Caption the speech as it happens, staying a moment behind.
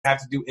have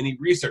to do any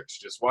research.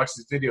 Just watch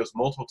these videos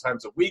multiple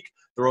times a week,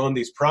 throw in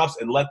these props,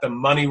 and let the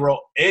money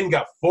roll in.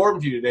 Got 4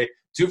 of you today,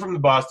 2 from the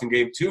Boston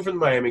game, 2 from the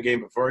Miami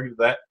game. Before I get to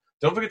that,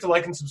 don't forget to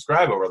like and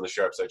subscribe over on the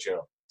Sharpside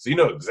channel so you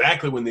know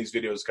exactly when these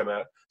videos come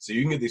out so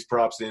you can get these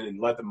props in and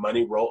let the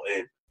money roll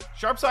in.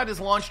 Sharpside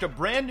has launched a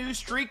brand new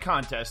streak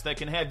contest that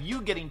can have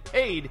you getting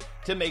paid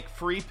to make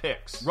free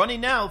picks. Running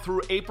now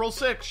through April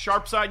 6th,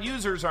 Sharpside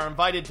users are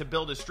invited to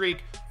build a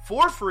streak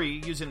for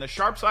free using the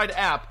Sharpside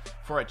app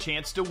for a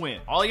chance to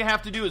win. All you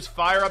have to do is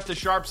fire up the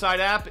Sharpside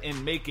app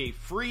and make a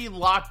free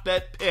lock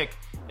bet pick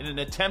in an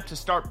attempt to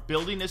start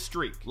building a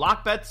streak.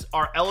 Lock bets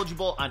are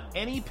eligible on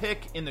any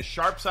pick in the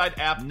Sharpside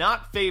app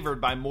not favored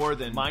by more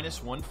than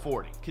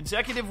 -140.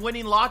 Consecutive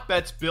winning lock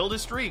bets build a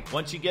streak.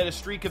 Once you get a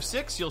streak of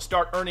 6, you'll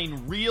start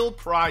earning real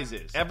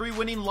prizes. Every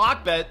winning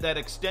lock bet that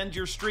extends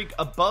your streak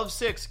above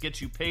 6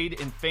 gets you paid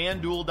in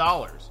FanDuel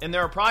dollars. And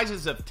there are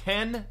prizes of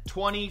 $10,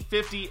 $20,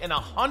 $50, and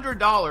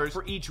 $100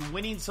 for each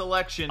winning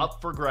selection up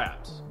for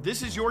grabs.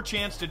 This is your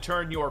chance to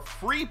turn your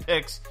free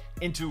picks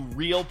into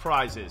real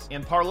prizes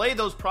and parlay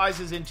those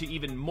prizes into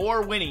even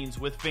more winnings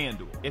with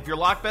FanDuel. If your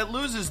lock bet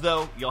loses,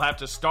 though, you'll have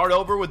to start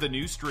over with a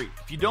new streak.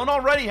 If you don't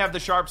already have the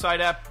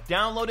Sharpside app,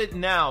 download it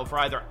now for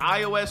either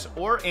iOS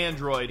or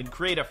Android and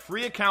create a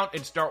free account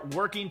and start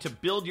working to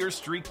build your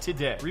streak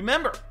today.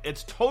 Remember,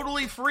 it's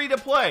totally free to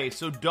play,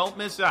 so don't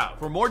miss out.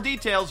 For more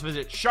details,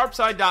 visit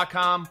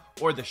sharpside.com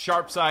or the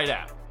Sharpside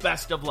app.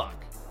 Best of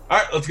luck. All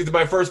right, let's get to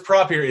my first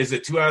prop here. Is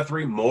it 2 out of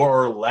 3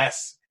 more or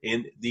less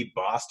in the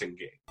Boston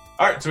game?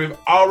 All right, so we've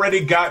already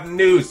gotten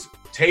news.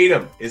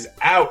 Tatum is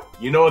out.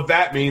 You know what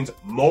that means.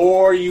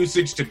 More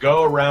usage to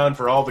go around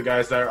for all the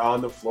guys that are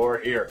on the floor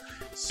here.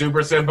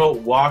 Super simple.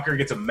 Walker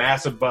gets a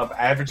massive bump,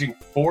 averaging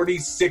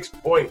 46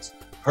 points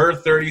per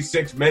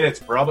 36 minutes.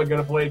 Probably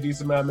going to play a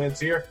decent amount of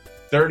minutes here.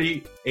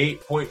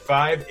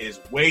 38.5 is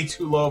way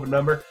too low of a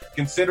number.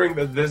 Considering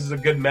that this is a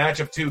good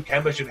matchup, too,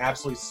 Kemba should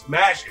absolutely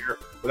smash here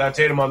without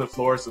Tatum on the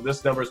floor, so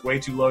this number is way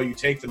too low. You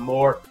take the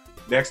more.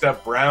 Next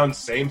up, Brown,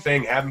 same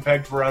thing. Haven't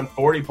pegged for around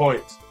 40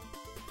 points.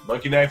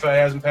 Monkey Knife Eye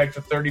hasn't pegged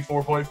for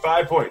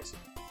 34.5 points.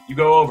 You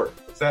go over.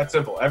 It's that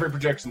simple. Every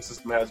projection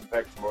system hasn't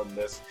pegged for more than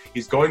this.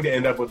 He's going to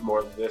end up with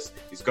more than this.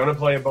 He's going to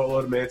play a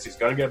boatload of minutes. He's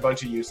going to get a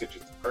bunch of usage.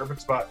 It's the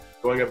perfect spot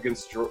going up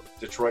against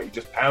Detroit. You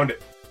just pound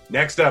it.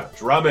 Next up,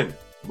 Drummond,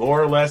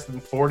 more or less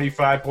than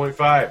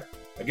 45.5.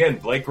 Again,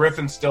 Blake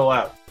Griffin's still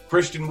out.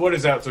 Christian Wood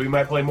is out, so he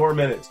might play more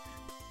minutes.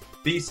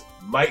 These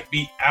might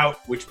be out,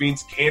 which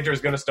means Cantor is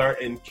going to start,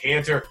 and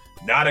Cantor,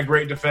 not a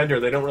great defender.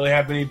 They don't really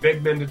have many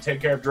big men to take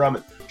care of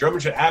Drummond.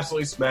 Drummond should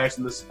absolutely smash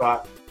in this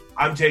spot.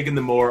 I'm taking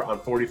the more on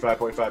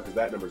 45.5 because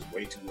that number is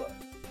way too low. All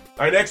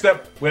right, next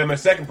up, we have my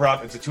second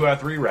prop. It's a 2 out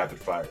of 3 rapid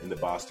fire in the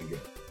Boston game.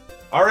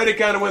 Already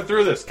kind of went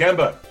through this.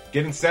 Kemba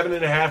getting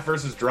 7.5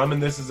 versus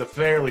Drummond. This is a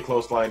fairly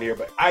close line here,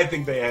 but I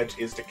think the edge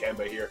is to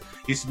Kemba here.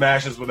 He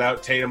smashes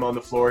without Tatum on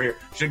the floor here.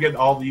 Should get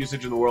all the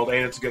usage in the world,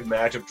 and it's a good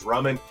matchup.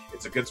 Drummond,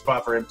 it's a good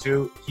spot for him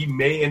too. He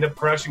may end up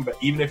crushing, but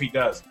even if he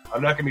does,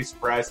 I'm not going to be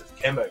surprised if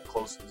Kemba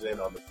closes in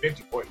on the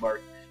 50-point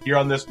mark here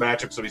on this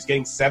matchup. So he's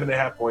getting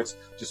 7.5 points,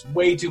 just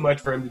way too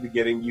much for him to be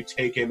getting. You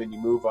take him and you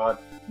move on.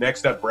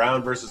 Next up,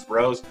 Brown versus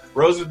Rose.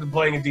 Rose has been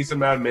playing a decent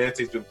amount of minutes.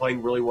 He's been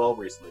playing really well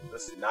recently.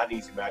 This is not an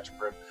easy matchup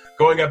for him.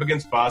 Going up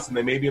against Boston,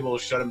 they may be able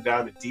to shut him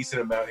down a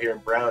decent amount here.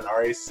 And Brown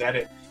already said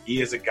it.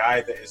 He is a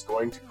guy that is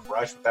going to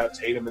crush without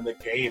Tatum in the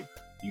game.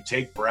 You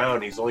take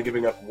Brown. He's only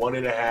giving up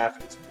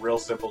 1.5. It's real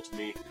simple to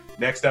me.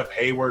 Next up,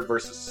 Hayward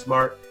versus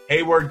Smart.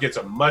 Hayward gets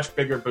a much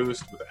bigger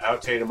boost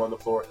without Tatum on the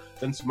floor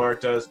than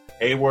Smart does.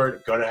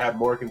 Hayward going to have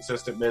more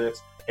consistent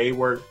minutes.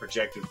 Hayward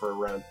projected for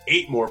around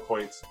 8 more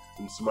points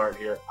than Smart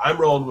here. I'm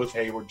rolling with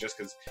Hayward just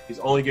because he's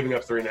only giving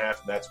up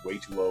 3.5, and that's way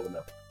too low of a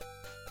number.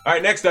 All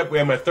right, next up, we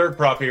have my third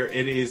prop here.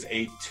 It is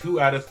a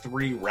 2 out of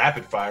 3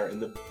 rapid fire in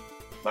the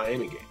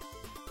Miami game.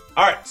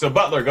 All right, so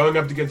Butler going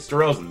up against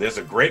DeRozan. This is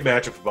a great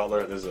matchup for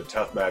Butler. This is a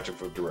tough matchup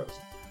for DeRozan.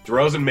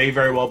 DeRozan may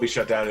very well be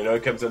shut down. I know he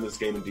comes in this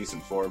game in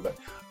decent form, but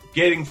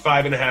getting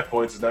 5.5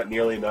 points is not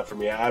nearly enough for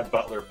me. I have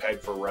Butler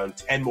pegged for around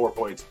 10 more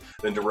points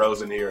than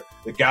DeRozan here.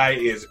 The guy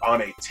is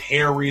on a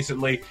tear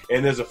recently,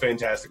 and this is a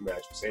fantastic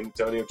matchup. San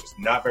Antonio just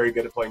not very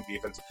good at playing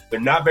defense. They're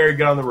not very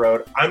good on the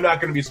road. I'm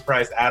not going to be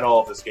surprised at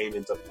all if this game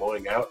ends up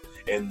blowing out,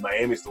 and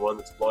Miami's the one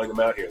that's blowing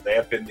them out here. They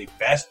have been the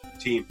best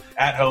team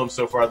at home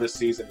so far this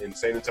season, and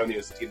San Antonio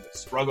is a team that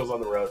struggles on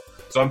the road.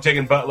 So I'm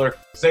taking Butler.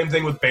 Same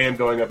thing with Bam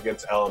going up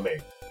against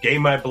LMA.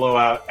 Game might blow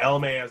out.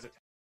 LMA has a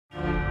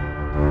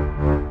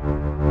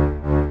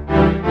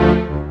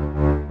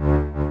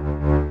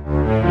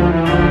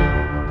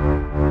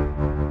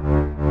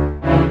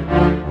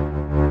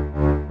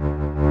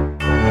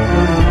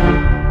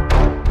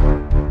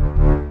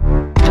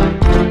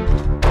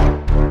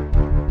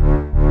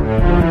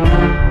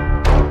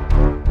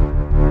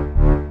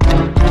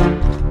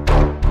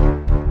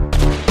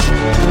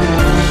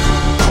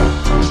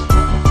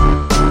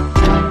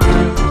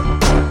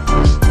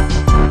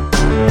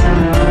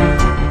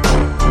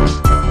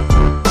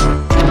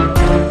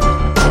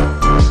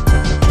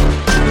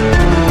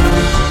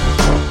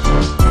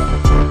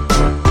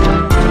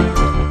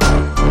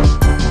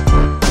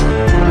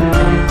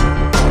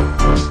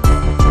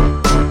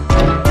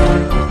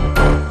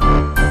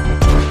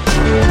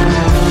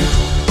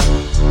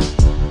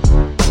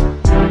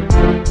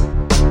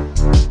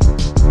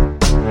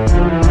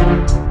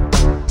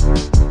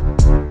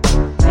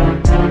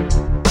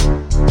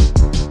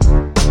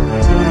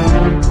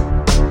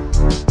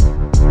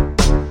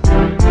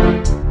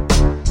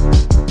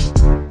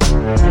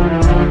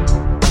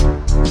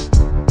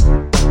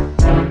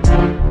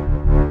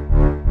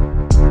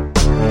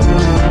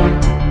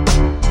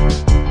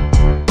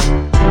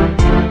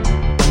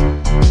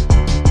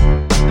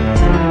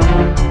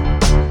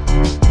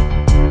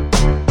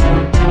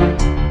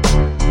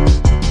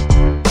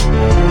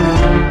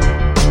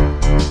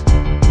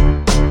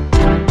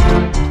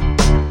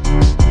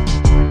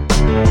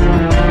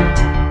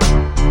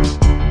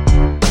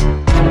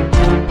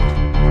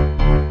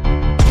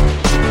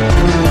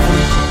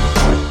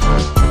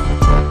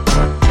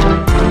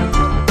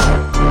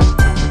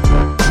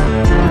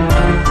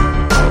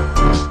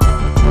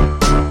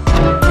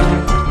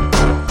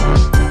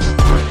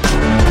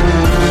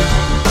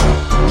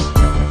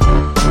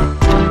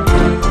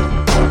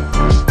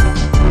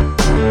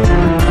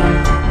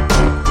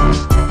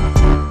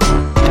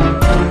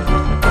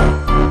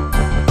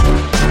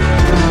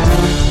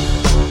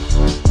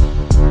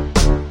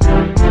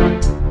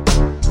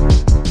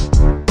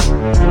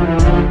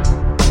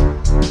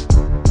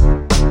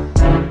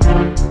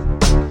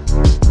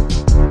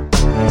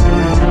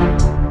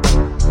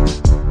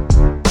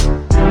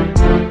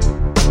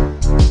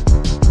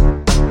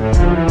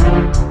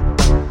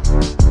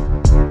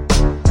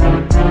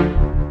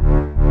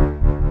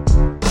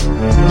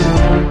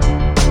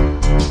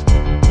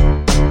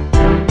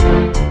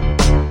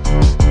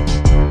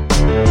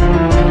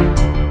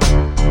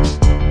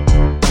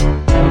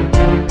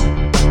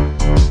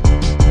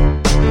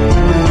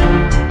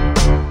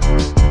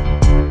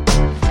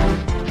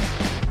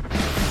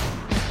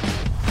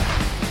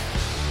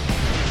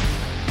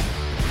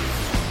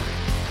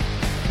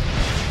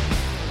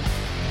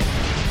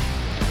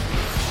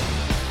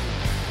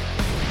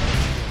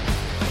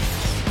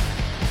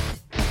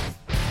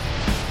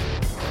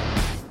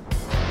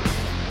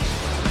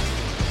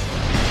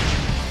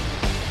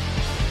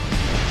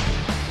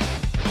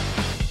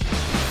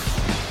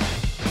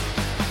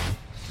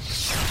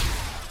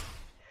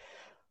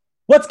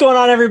What's going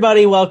on,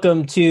 everybody?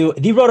 Welcome to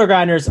the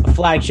RotoGrinders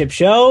flagship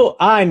show.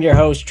 I'm your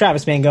host,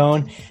 Travis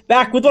Mangone,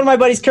 back with one of my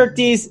buddies, Kirk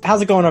Dees.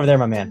 How's it going over there,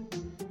 my man?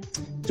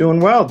 Doing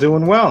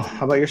well.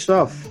 How about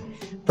yourself?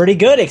 Pretty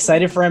good.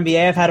 Excited for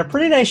NBA. I've had a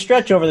pretty nice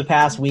stretch over the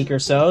past week or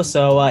so,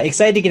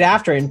 excited to get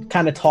after it and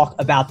kind of talk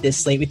about this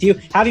slate with you.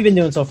 How have you been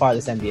doing so far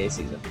this NBA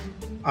season?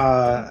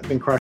 I've been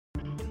crushing.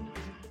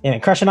 Yeah,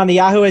 crushing on the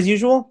Yahoo as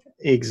usual?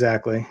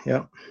 Exactly,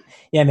 yep.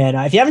 Yeah, man.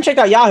 If you haven't checked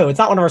out Yahoo, it's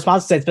not one of our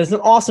sponsored sites, but it's an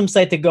awesome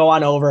site to go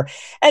on over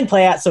and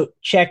play at. So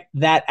check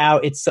that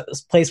out. It's a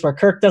place where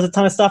Kirk does a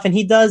ton of stuff, and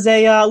he does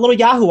a little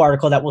Yahoo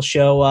article that we'll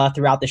show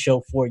throughout the show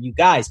for you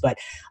guys. But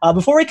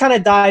before we kind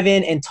of dive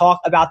in and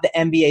talk about the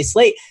NBA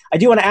slate, I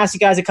do want to ask you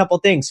guys a couple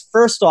things.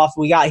 First off,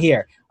 we got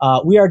here.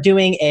 We are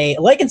doing a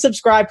like and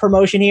subscribe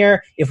promotion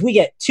here. If we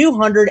get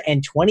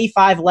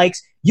 225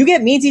 likes, you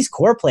get Meansy's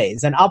core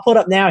plays. And I'll put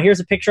up now.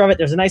 Here's a picture of it.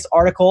 There's a nice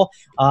article.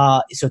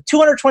 So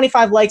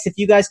 225 likes. If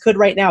you guys could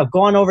right now,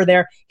 go on over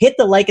there, hit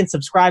the like and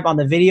subscribe on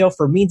the video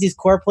for Meansy's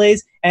core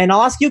plays. And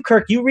I'll ask you,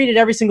 Kirk, you read it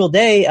every single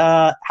day.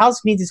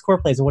 How's Meansy's core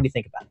plays and what do you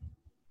think about it?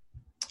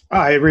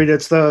 I read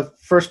it's the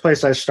first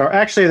place I start.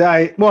 Actually,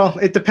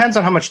 it depends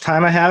on how much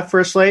time I have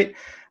for a slate.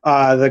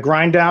 The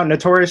grind down,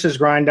 Notorious's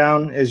grind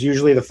down is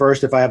usually the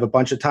first if I have a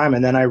bunch of time,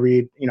 and then I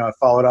read, I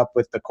follow it up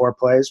with the core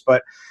plays.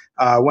 But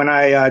when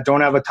I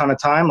don't have a ton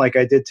of time, like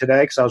I did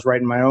today, because I was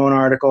writing my own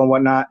article and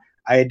whatnot,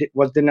 I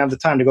didn't have the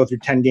time to go through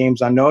 10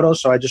 games on Noto,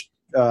 so I just,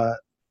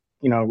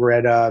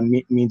 read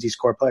Meansy's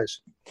core plays.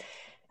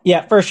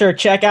 Yeah, for sure.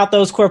 Check out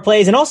those core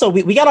plays. And also,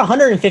 we got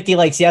 150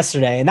 likes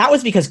yesterday, and that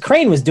was because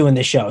Crane was doing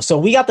the show. So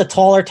we got the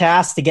taller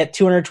task to get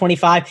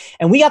 225,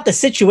 and we got the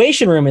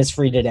Situation Room is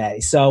free today.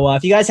 So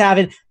if you guys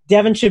haven't,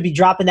 Devin should be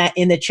dropping that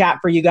in the chat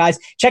for you guys.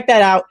 Check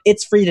that out.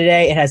 It's free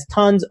today. It has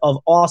tons of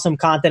awesome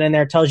content in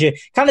there. It tells you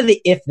kind of the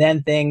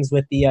if-then things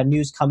with the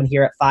news coming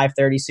here at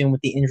 5:30 soon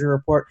with the injury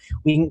report.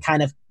 We can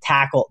kind of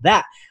tackle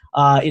that.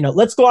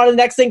 Let's go on to the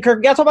next thing, Kirk.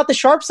 We got to talk about the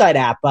Sharpside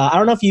app. I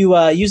don't know if you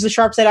use the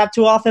Sharpside app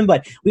too often,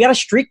 but we got a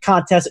streak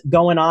contest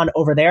going on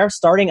over there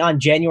starting on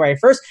January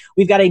 1st.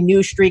 We've got a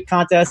new streak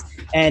contest,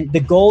 and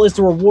the goal is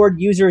to reward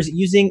users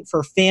using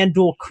for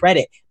FanDuel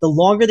credit. The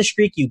longer the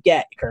streak you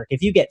get, Kirk,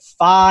 if you get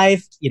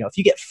five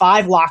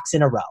locks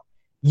in a row,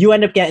 you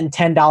end up getting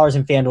 $10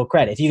 in FanDuel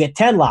credit. If you get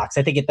 10 locks,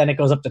 I think it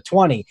goes up to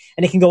 20,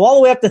 and it can go all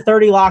the way up to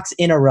 30 locks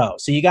in a row.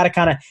 So you got to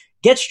kind of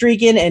get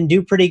streaking and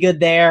do pretty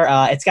good there.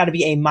 It's got to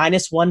be a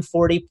minus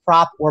 140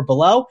 prop or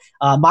below.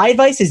 My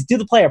advice is do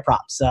the player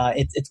props.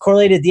 It's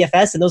correlated to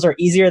DFS, and those are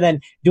easier than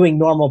doing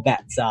normal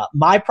bets.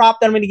 My prop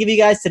that I'm going to give you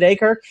guys today,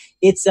 Kirk,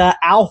 it's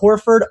Al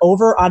Horford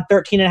over on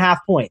 13.5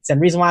 points. And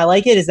the reason why I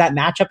like it is that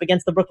matchup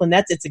against the Brooklyn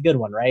Nets. It's a good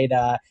one, right?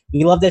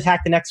 We love to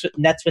attack the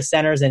Nets with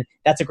centers, and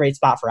that's a great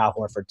spot for Al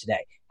Horford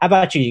today. How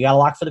about you? You got a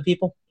lock for the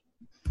people?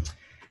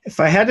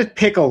 If I had to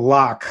pick a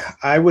lock,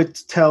 I would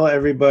tell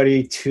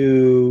everybody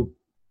to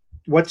 –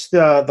 what's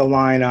the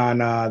line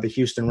on the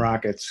Houston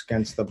Rockets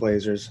against the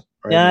Blazers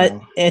right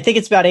now? I think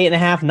it's about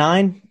 8.5,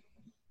 9.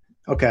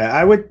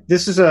 Okay,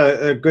 this is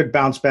a good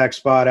bounce back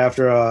spot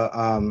after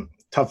a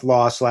tough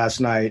loss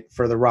last night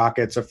for the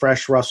Rockets. A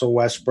fresh Russell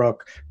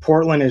Westbrook.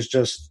 Portland is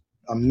just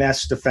a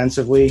mess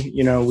defensively.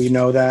 We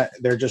know that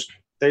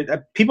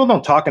people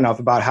don't talk enough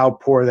about how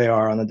poor they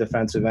are on the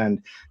defensive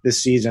end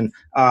this season.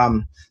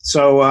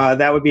 So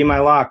that would be my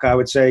lock. I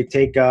would say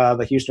take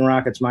the Houston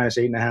Rockets minus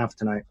 8.5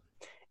 tonight.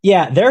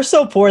 Yeah, they're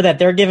so poor that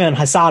they're giving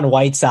Hassan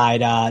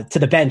Whiteside to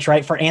the bench,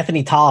 right, for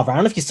Anthony Tolliver. I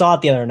don't know if you saw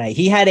it the other night.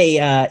 He had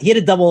a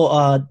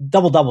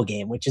double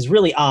game, which is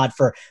really odd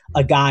for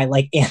a guy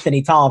like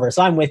Anthony Tolliver.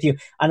 So I'm with you.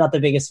 I'm not the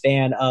biggest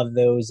fan of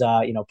those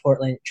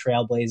Portland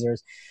Trailblazers.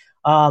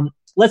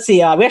 Let's see.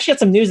 We actually had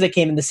some news that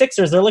came in. The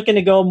Sixers, they're looking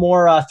to go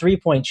more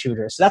three-point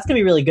shooters. So that's going to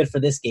be really good for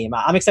this game.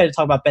 I'm excited to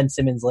talk about Ben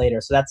Simmons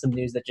later. So that's some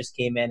news that just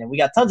came in. And we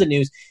got tons of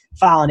news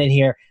filing in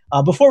here.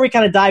 Before we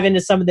kind of dive into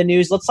some of the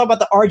news, let's talk about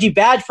the RG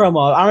badge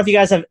promo. I don't know if you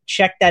guys have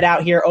checked that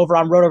out here over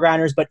on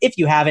RotoGrinders, but if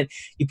you haven't,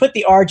 you put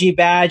the RG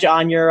badge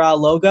on your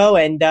logo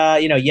and,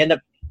 you end up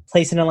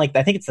placing in I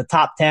think it's the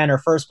top 10 or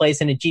first place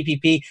in a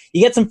GPP.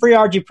 You get some free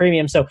RG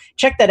premium. So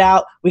check that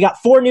out. We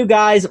got 4 new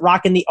guys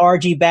rocking the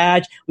RG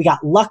badge. We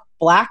got Luck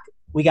Black.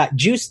 We got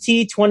Juice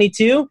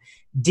T22,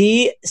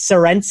 D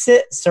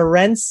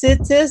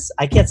Serencitis.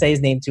 I can't say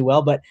his name too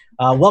well, but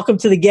welcome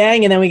to the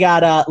gang. And then we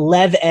got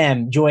Lev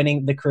M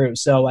joining the crew.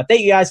 So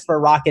thank you guys for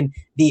rocking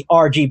the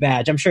RG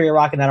badge. I'm sure you're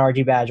rocking that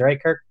RG badge,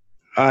 right, Kirk?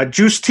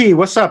 Juice T,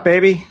 what's up,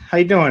 baby? How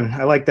you doing?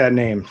 I like that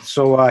name.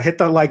 So hit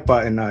the like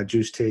button,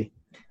 Juice T.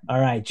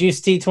 All right, Juice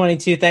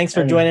T22, thanks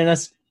for joining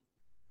us.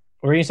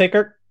 What were you going to say,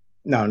 Kirk?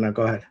 No,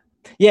 go ahead.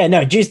 Yeah,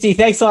 no, Juice D,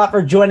 thanks a lot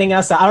for joining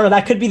us. I don't know,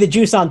 that could be the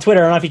Juice on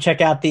Twitter. I don't know if you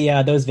check out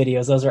those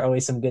videos. Those are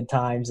always some good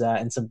times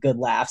and some good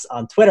laughs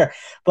on Twitter.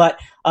 But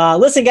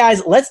listen,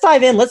 guys, let's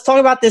dive in. Let's talk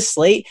about this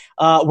slate.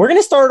 We're going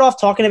to start off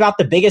talking about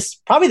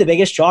probably the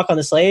biggest chalk on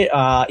the slate.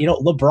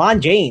 LeBron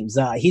James.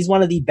 He's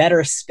one of the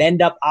better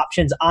spend-up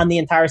options on the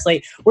entire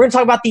slate. We're going to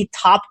talk about the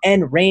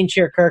top-end range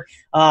here, Kirk.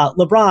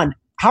 LeBron,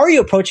 how are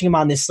you approaching him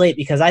on this slate?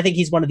 Because I think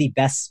he's one of the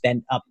best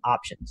spend-up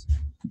options.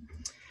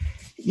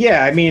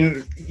 Yeah, I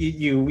mean,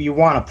 you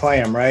want to play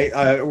him, right?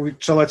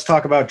 So let's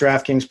talk about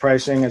DraftKings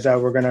pricing. Is that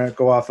what we're going to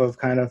go off of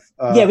kind of?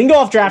 Yeah, we can go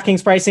off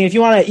DraftKings pricing. If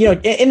you want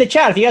to, in the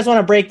chat, if you guys want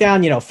to break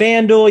down,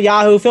 FanDuel,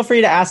 Yahoo, feel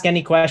free to ask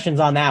any questions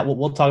on that.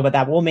 We'll talk about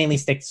that. We'll mainly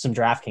stick to some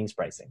DraftKings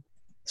pricing.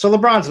 So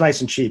LeBron's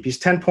nice and cheap. He's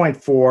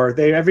 10.4.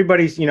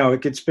 Everybody's,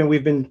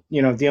 we've been,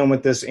 dealing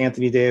with this.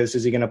 Anthony Davis,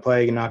 is he going to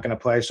play? He's not going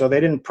to play. So they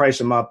didn't price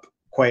him up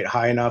quite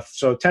high enough.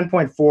 So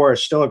 10.4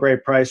 is still a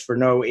great price for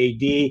no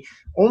AD.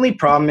 Only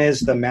problem is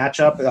the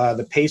matchup,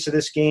 the pace of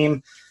this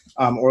game.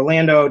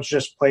 Orlando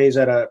just plays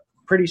at a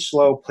pretty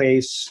slow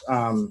pace.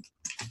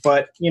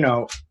 But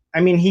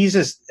he's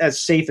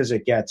as safe as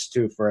it gets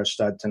too for a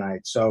stud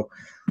tonight. So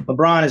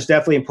LeBron is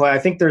definitely in play. I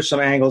think there's some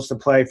angles to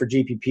play for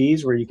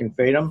GPPs where you can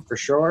fade him for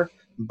sure.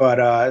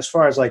 But as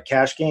far as like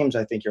cash games,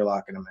 I think you're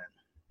locking him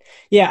in.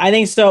 Yeah, I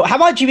think so. How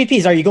about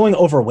GPPs? Are you going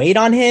overweight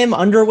on him,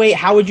 underweight?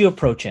 How would you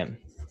approach him?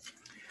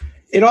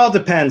 It all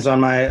depends on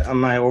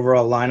my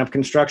overall lineup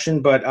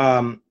construction, but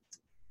I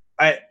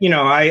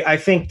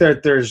think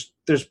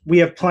that we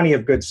have plenty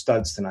of good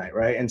studs tonight,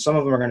 right? And some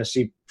of them are going to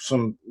see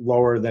some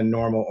lower than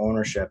normal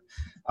ownership.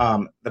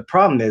 The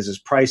problem is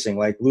pricing.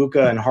 Like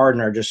Luka and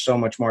Harden are just so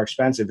much more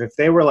expensive. If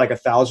they were like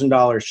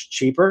 $1,000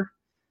 cheaper,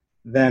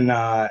 then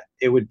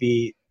it would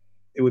be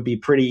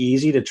pretty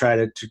easy to try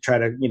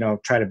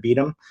to beat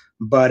them.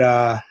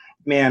 But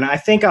man, I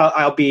think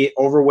I'll be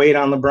overweight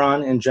on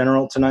LeBron in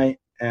general tonight,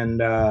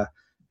 and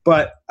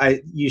but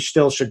you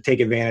still should take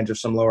advantage of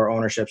some lower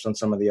ownerships on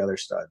some of the other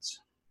studs.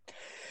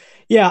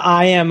 Yeah,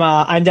 I am.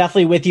 I'm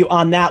definitely with you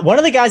on that. One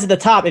of the guys at the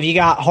top, if you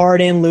got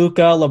Harden,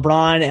 Luka,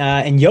 LeBron,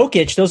 and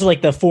Jokic, those are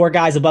like the four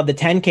guys above the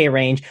 10K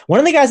range. One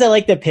of the guys I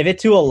like to pivot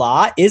to a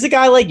lot is a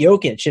guy like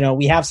Jokic.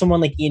 We have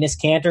someone like Enes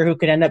Kanter who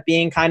could end up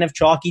being kind of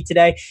chalky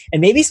today, and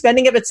maybe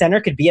spending him at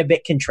center could be a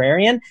bit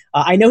contrarian.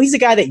 I know he's a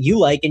guy that you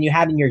like and you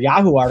had in your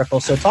Yahoo article.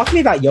 So talk to me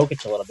about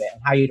Jokic a little bit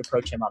and how you'd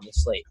approach him on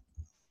this slate.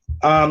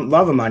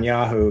 Love him on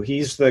Yahoo.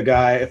 He's the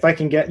guy. If I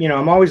can get,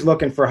 I'm always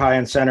looking for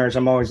high-end centers.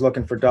 I'm always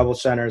looking for double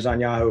centers on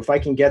Yahoo. If I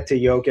can get to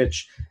Jokic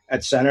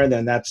at center,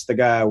 then that's the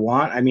guy I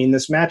want. I mean,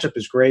 this matchup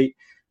is great.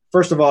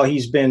 First of all,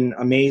 he's been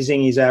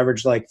amazing. He's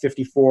averaged like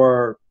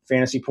 54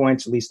 fantasy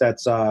points. At least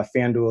that's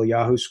FanDuel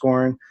Yahoo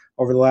scoring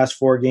over the last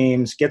 4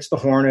 games. Gets the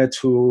Hornets,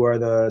 who are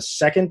the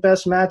second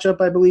best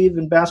matchup, I believe,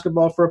 in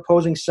basketball for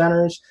opposing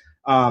centers.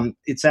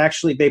 It's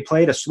actually, they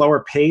played a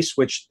slower pace,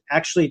 which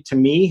actually to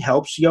me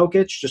helps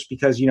Jokic just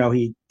because,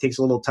 he takes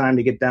a little time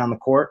to get down the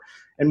court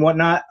and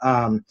whatnot,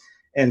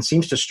 and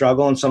seems to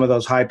struggle in some of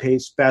those high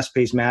pace, fast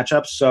paced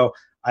matchups. So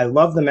I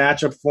love the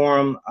matchup for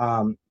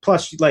him.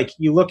 Plus, like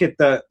you look at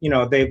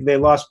they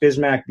lost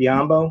Bismack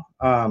Biyombo.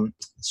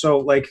 So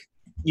like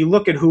you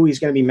look at who he's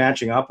going to be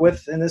matching up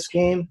with in this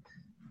game,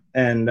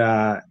 and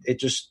it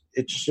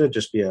should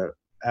just be a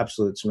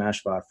absolute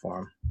smash spot for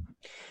him.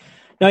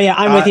 No, yeah,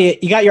 I'm with you.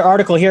 You got your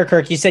article here,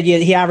 Kirk. You said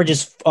he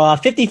averages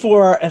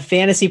 54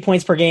 fantasy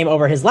points per game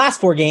over his last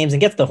 4 games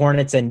and gets the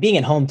Hornets. And being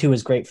at home, too,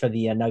 is great for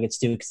the Nuggets,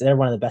 too, because they're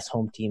one of the best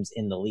home teams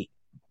in the league.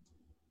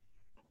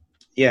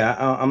 Yeah,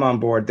 I'm on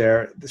board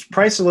there. This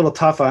price is a little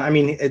tough. I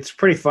mean, it's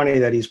pretty funny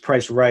that he's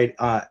priced right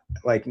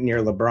like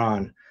near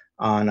LeBron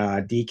on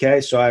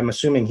DK. So I'm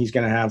assuming he's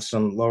going to have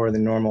some lower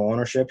than normal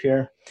ownership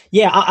here.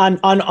 Yeah, on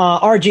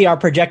RG, our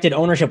projected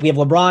ownership, we have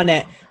LeBron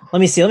at – let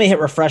me hit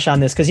refresh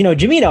on this because,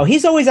 Jamino,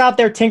 he's always out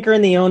there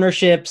tinkering the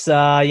ownerships.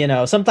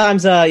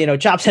 Sometimes,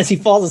 Chop says he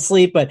falls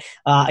asleep, but,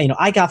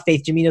 I got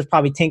faith. Jamino's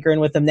probably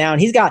tinkering with him now.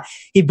 And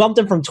he bumped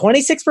him from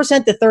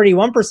 26% to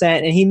 31%,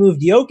 and he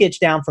moved Jokic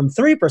down from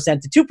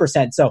 3% to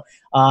 2%. So,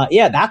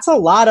 that's a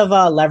lot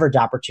of leverage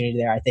opportunity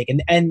there, I think.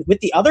 And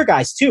with the other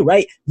guys too,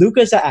 right?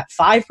 Luka's at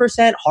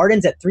 5%,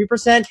 Harden's at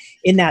 3%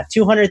 in that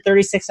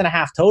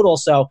 236.5 total.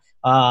 So,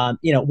 what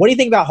do you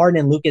think about Harden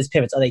and Luka's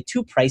pivots? Are they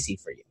too pricey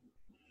for you?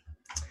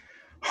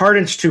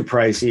 Harden's too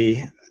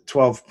pricey,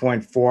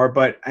 12.4.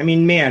 But I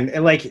mean, man,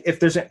 like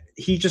if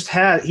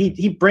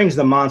he brings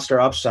the monster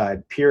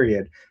upside,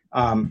 period.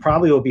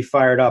 Probably will be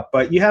fired up,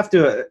 but you have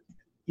to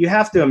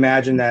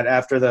imagine that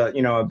after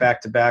a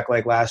back-to-back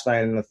like last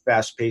night in the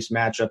fast-paced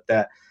matchup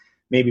that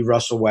maybe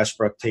Russell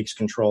Westbrook takes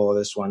control of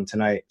this one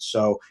tonight.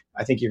 So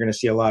I think you're going to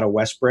see a lot of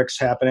Westbrooks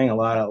happening, a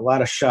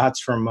lot of shots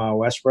from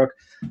Westbrook.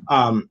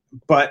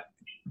 But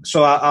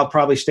so I'll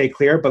probably stay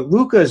clear, but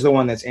Luka is the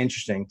one that's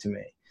interesting to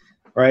me.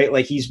 Right?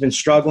 Like he's been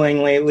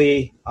struggling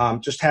lately,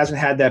 just hasn't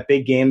had that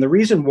big game. The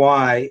reason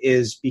why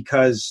is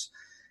because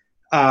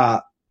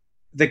the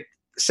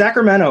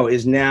Sacramento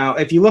is now,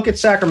 if you look at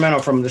Sacramento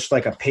from just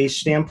like a pace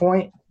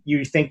standpoint,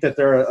 you think that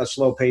they're a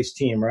slow paced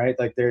team, right?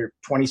 Like they're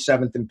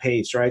 27th in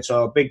pace, right?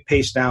 So a big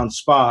pace down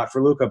spot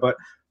for Luka, but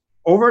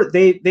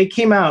they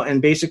came out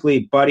and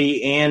basically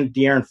Buddy and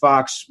De'Aaron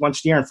Fox,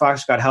 once De'Aaron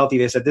Fox got healthy,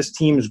 they said this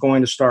team is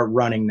going to start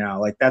running now.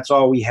 Like that's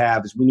all we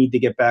have is we need to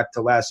get back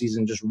to last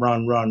season, just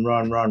run.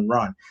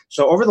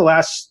 So over the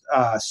last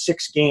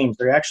 6 games,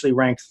 they're actually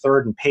ranked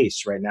 3rd in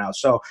pace right now.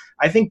 So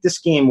I think this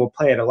game will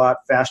play at a lot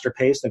faster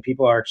pace than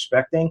people are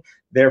expecting.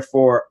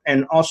 Therefore,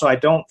 and also I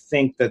don't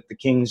think that the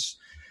Kings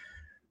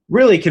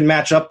really can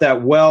match up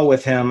that well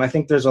with him. I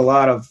think there's a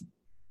lot of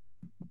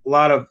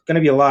going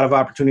to be a lot of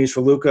opportunities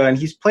for Luka, and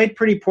he's played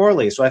pretty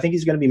poorly, so I think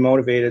he's going to be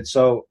motivated.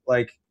 So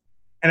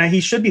and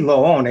he should be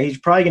low owned. He's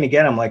probably going to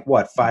get him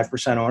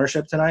 5%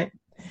 ownership tonight.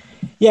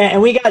 Yeah,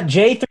 and we got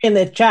J3 in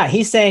the chat.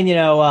 He's saying,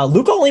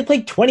 Luka only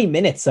played 20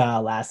 minutes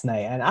last night,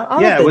 and I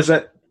don't know. Was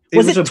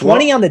it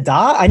 20 on the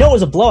dot? I know it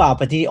was a blowout,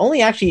 but did he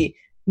only actually?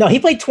 No, he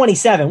played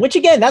 27, which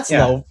again, that's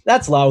low.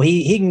 That's low.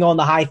 He can go in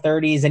the high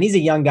 30s, and he's a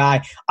young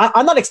guy.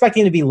 I'm not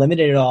expecting him to be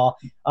limited at all.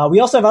 We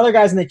also have other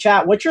guys in the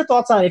chat. What's your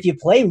thoughts on if you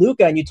play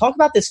Luka and you talk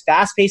about this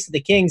fast pace of the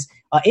Kings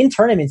in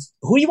tournaments?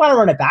 Who do you want to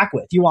run it back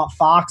with? You want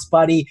Fox,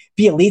 Buddy,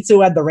 Bielitsa,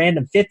 who had the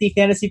random 50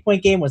 fantasy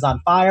point game, was on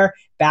fire.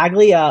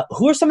 Bagley.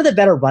 Who are some of the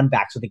better run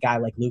backs with a guy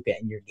like Luka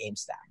in your game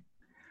stack?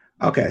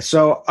 Okay,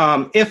 so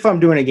if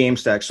I'm doing a game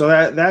stack, so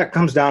that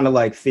comes down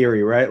to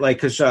theory, right?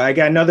 Because I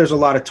know there's a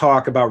lot of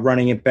talk about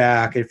running it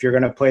back. If you're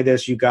going to play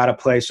this, you got to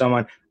play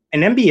someone.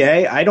 In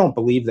NBA, I don't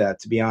believe that,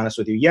 to be honest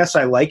with you. Yes,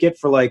 I like it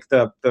for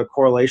the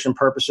correlation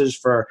purposes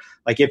for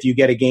if you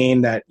get a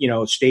game that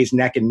stays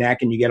neck and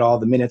neck and you get all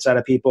the minutes out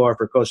of people, or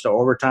if it goes to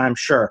overtime,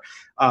 sure.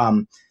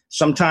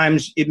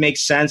 Sometimes it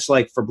makes sense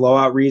for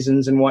blowout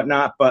reasons and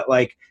whatnot, but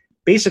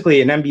basically,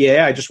 in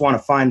NBA, I just want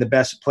to find the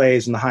best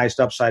plays and the highest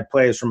upside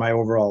plays for my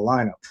overall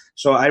lineup.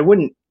 So it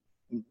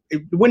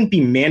wouldn't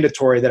be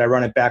mandatory that I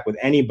run it back with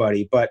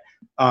anybody, but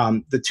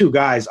the two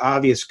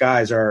obvious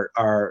guys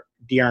are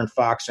De'Aaron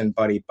Fox and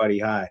Buddy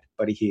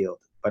Hield.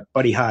 But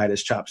Buddy Hyde,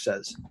 as Chop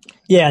says.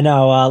 Yeah,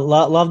 no,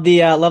 love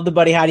the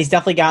Buddy Hyde. He's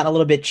definitely gotten a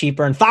little bit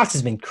cheaper, and Fox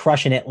has been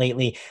crushing it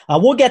lately.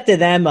 We'll get to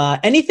them.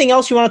 Anything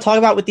else you want to talk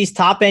about with these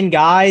top end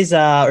guys,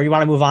 or you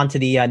want to move on to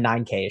the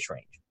 9K-ish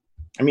range?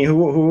 I mean,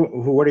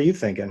 what are you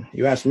thinking?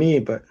 You asked me,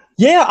 but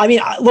yeah, I mean,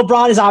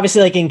 LeBron is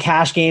obviously in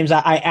cash games.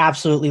 I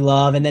absolutely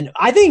love, and then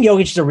I think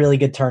Jokic is a really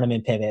good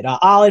tournament pivot.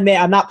 I'll admit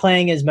I'm not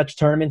playing as much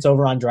tournaments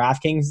over on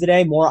DraftKings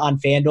today, more on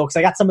FanDuel because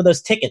I got some of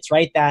those tickets.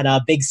 Right,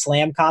 that big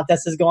slam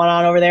contest is going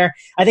on over there.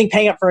 I think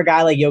paying up for a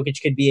guy like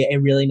Jokic could be a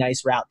really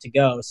nice route to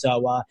go.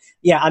 So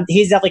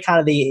he's definitely kind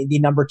of the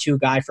number 2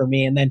 guy for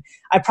me, and then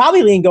I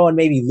probably lean going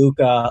maybe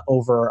Luka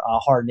over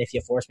Harden if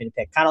you force me to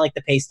pick. Kind of like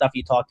the pace stuff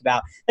you talked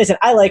about. Listen,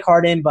 I like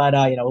Harden, but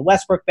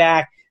Westbrook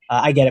back.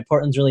 I get it.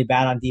 Portland's really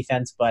bad on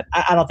defense, but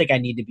I don't think I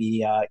need to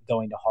be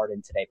going to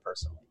Harden today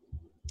personally.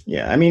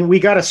 Yeah, I mean,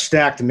 we got a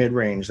stacked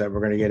mid-range that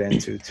we're going to get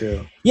into,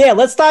 too. Yeah,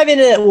 let's dive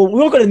into – we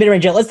won't go to the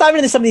mid-range yet. Let's dive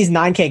into some of these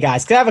 9K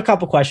guys because I have a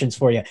couple questions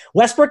for you.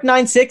 Westbrook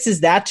 9.6,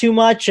 is that too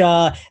much?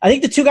 I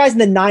think the two guys in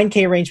the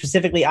 9K range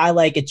specifically I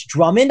like, it's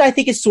Drummond. I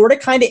think is sort of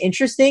kind of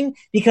interesting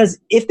because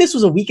if this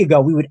was a week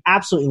ago, we would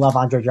absolutely love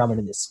Andre Drummond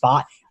in this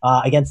spot.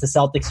 Against the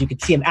Celtics, you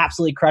could see him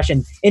absolutely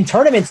crushing. In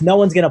tournaments, no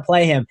one's going to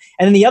play him.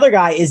 And then the other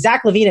guy is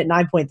Zach LaVine at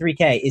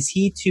 9.3K. Is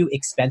he too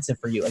expensive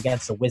for you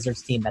against the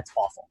Wizards team that's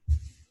awful?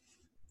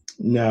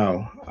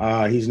 No,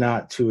 he's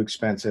not too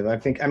expensive.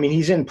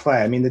 He's in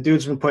play. I mean, the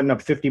dude's been putting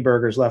up 50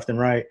 burgers left and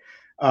right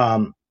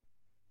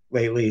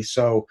lately.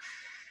 So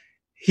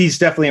he's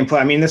definitely in play.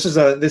 I mean, this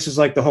is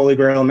like the holy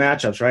grail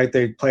matchups, right?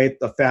 They play at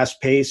a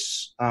fast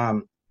pace.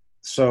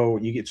 So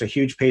it's a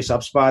huge pace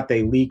up spot.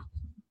 They leak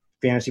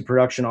fantasy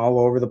production all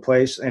over the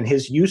place, and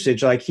his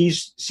usage,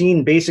 he's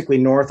seen basically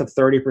north of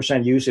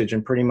 30% usage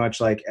in pretty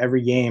much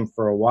every game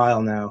for a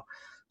while now.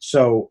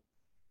 So,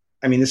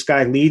 I mean, this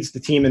guy leads the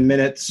team in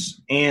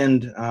minutes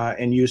and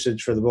in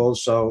usage for the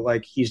Bulls. So,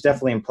 he's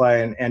definitely in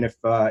play, and if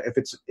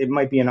it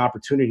might be an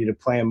opportunity to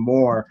play him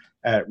more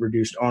at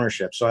reduced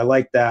ownership. So I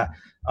like that.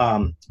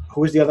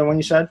 Who was the other one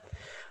you said?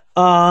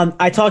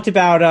 I talked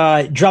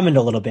about Drummond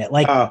a little bit.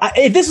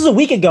 If this was a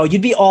week ago,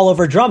 you'd be all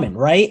over Drummond,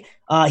 right?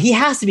 He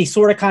has to be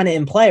sort of kind of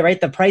in play, right?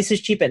 The price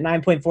is cheap at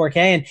 9.4K,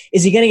 and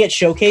is he going to get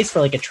showcased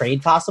for a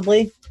trade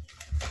possibly?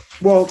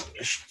 Well,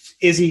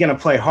 is he going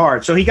to play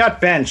hard? So he got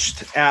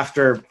benched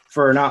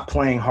for not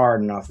playing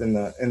hard enough in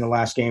the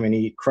last game, and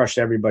he crushed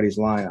everybody's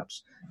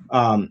lineups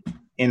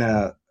in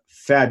a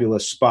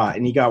fabulous spot,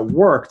 and he got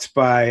worked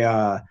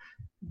by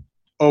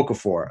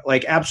Okafor,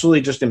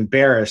 absolutely just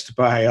embarrassed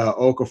by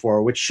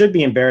Okafor, which should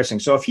be embarrassing.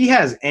 So if he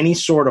has any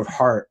sort of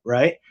heart,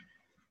 right,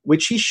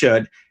 which he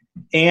should,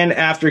 and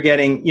after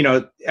getting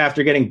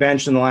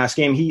benched in the last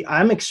game,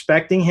 I'm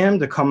expecting him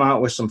to come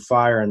out with some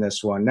fire in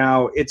this one.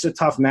 Now it's a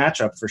tough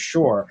matchup for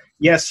sure.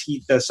 Yes,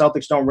 the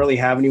Celtics don't really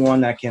have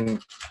anyone that can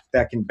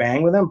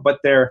bang with him, but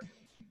they're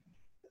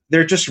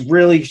just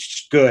really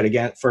good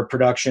for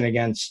production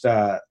against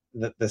the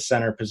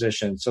center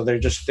position. So they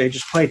just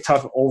play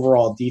tough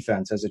overall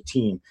defense as a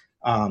team.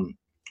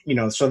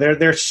 So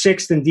they're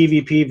sixth in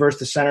DVP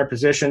versus the center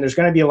position. There's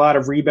going to be a lot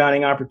of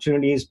rebounding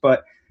opportunities,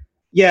 but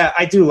yeah,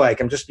 I do like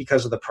him just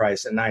because of the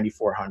price at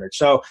 9,400.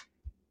 So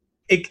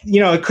it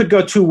could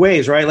go two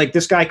ways, right?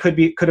 This guy could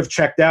have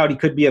checked out. He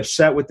could be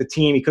upset with the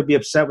team. He could be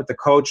upset with the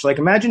coach.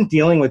 Imagine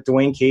dealing with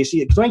Dwayne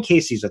Casey. Dwayne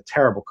Casey's a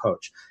terrible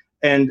coach.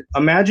 And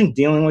imagine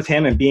dealing with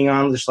him and being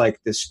on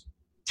this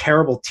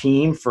terrible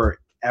team for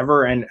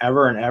ever and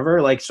ever and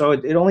ever. So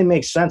it only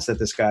makes sense that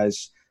this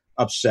guy's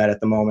upset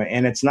at the moment.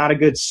 And it's not a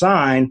good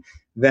sign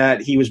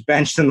that he was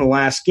benched in the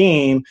last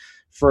game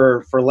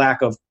for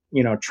lack of,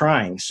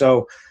 trying.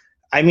 So,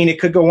 I mean, it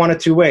could go one of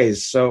two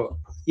ways. So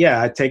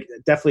yeah,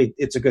 definitely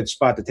it's a good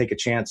spot to take a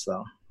chance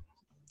though.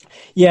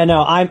 Yeah,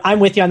 no, I'm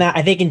with you on that.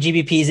 I think in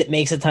GBPs it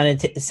makes a ton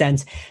of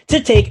sense to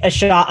take a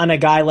shot on a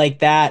guy like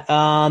that.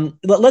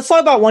 Let's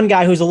talk about one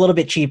guy who's a little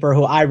bit cheaper,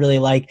 who I really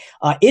like.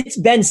 It's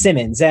Ben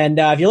Simmons, and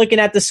if you're looking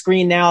at the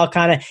screen now, I'll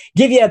kind of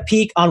give you a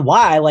peek on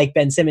why I like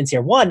Ben Simmons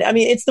here. One, I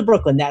mean, it's the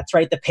Brooklyn Nets,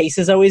 right? The pace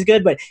is always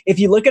good, but if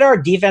you look at our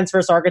defense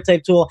versus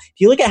archetype tool, if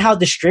you look at how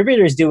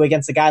distributors do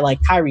against a guy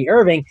like Kyrie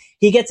Irving,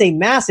 he gets a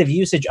massive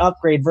usage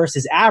upgrade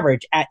versus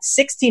average at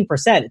 16%.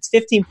 It's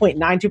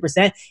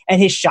 15.92%,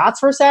 and his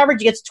shots versus average,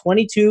 he gets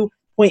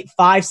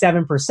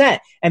 22.57%.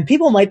 And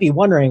people might be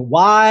wondering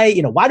why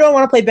do I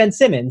want to play Ben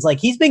Simmons? Like,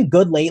 he's been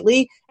good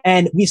lately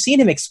and we've seen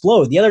him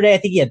explode. The other day, I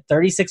think he had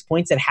 36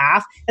 points at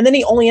half, and then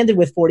he only ended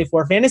with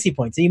 44 fantasy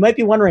points. And you might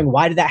be wondering,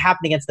 why did that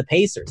happen against the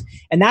Pacers?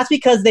 And that's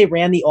because they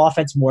ran the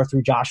offense more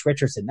through Josh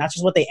Richardson. That's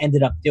just what they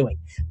ended up doing.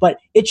 But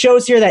it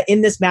shows here that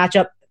in this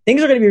matchup, things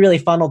are going to be really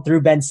funneled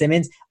through Ben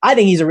Simmons. I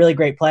think he's a really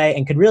great play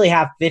and could really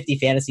have 50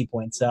 fantasy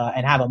points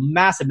and have a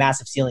massive,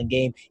 massive ceiling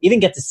game, even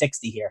get to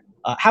 60 here.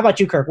 How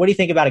about you, Kirk? What do you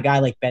think about a guy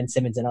like Ben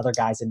Simmons and other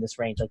guys in this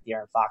range like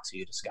De'Aaron Fox who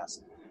you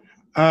discussed?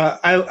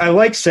 I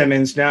like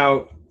Simmons.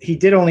 Now, he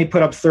did only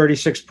put up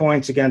 36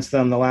 points against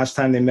them the last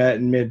time they met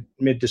in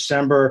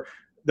mid-December.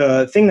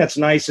 The thing that's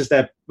nice is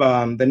that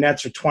the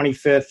Nets are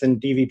 25th in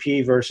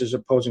DVP versus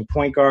opposing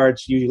point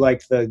guards. You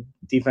like the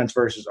defense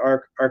versus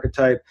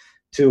archetype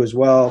too as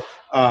well.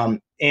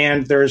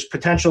 And there's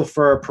potential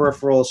for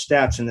peripheral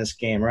stats in this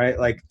game, right?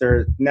 Like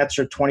their Nets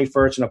are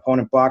 21st in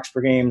opponent blocks per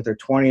game. They're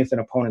 20th in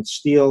opponent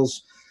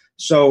steals.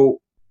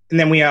 So, and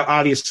then we've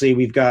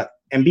got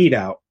Embiid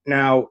out.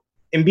 Now,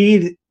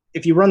 Embiid,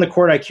 if you run the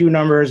court IQ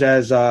numbers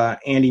as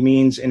Andy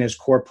means in his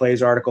core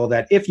plays article,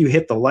 that if you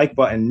hit the like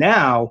button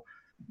now,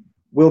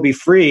 will be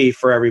free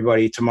for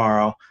everybody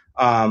tomorrow.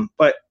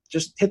 But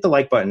just hit the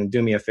like button and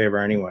do me a favor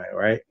anyway,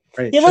 right?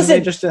 Right. Yeah,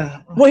 listen.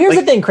 Well, here's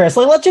the thing, Chris.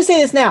 Like, let's just say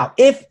this now.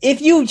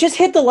 If you just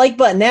hit the like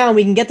button now and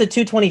we can get to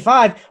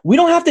 225, we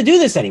don't have to do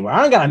this anymore.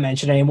 I don't got to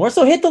mention it anymore.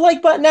 So hit the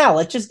like button now.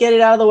 Let's just get it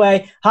out of the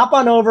way. Hop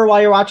on over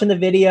while you're watching the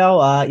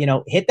video.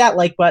 Hit that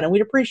like button, and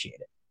we'd appreciate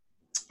it.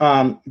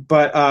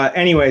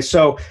 Anyway,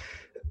 so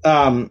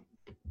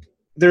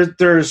there's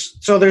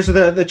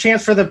the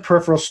chance for the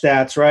peripheral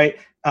stats, right?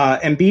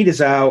 Embiid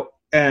is out,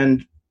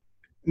 and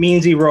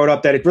Meansy wrote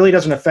up that it really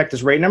doesn't affect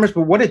his rate numbers,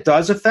 but what it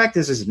does affect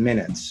is his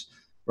minutes.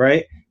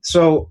 Right.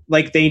 So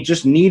like they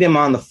just need him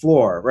on the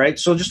floor. Right.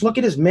 So just look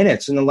at his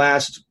minutes in the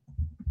last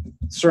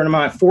certain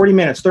amount, 40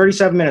 minutes,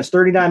 37 minutes,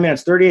 39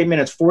 minutes, 38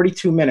 minutes,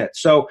 42 minutes.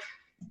 So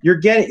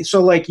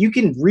you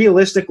can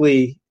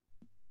realistically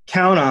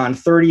count on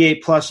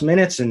 38 plus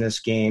minutes in this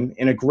game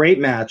in a great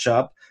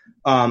matchup.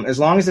 As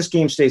long as this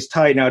game stays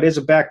tight. Now it is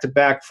a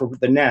back-to-back for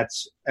the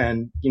Nets,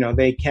 and,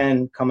 they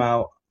can come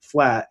out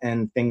flat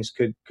and things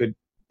could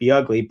be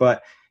ugly,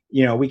 but,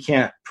 we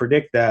can't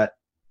predict that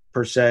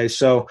per se.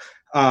 So,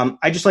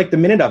 I just like the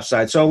minute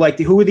upside. So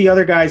who are the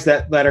other guys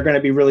that are going to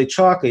be really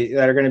chalky,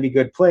 that are going to be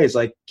good plays?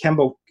 Like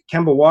Kemba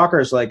Walker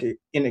is like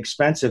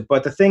inexpensive,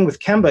 but the thing with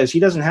Kemba is he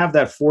doesn't have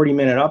that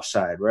 40-minute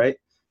upside, right?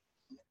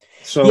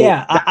 So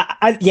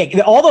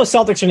all those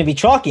Celtics are going to be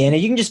chalky, and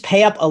you can just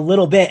pay up a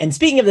little bit. And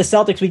speaking of the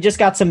Celtics, we just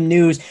got some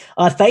news.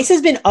 Theis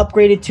has been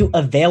upgraded to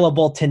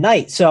available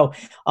tonight. So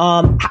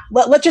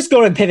let's just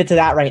go and pivot to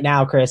that right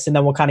now, Chris, and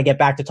then we'll kind of get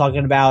back to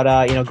talking about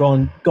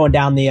going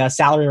down the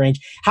salary range.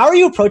 How are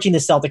you approaching the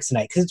Celtics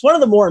tonight? Because it's one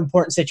of the more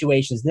important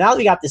situations. Now that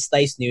we got this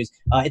Theis news,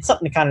 it's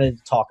something to kind of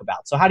talk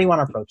about. So how do you want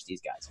to approach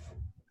these guys?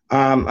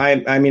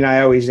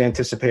 I always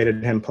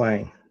anticipated him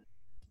playing.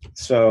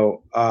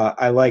 So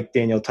I like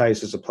Daniel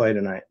Theis as a play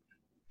tonight.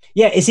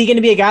 Yeah, is he going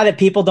to be a guy that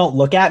people don't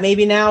look at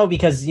maybe now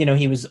because,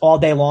 he was all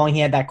day long, he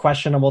had that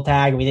questionable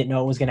tag and we didn't know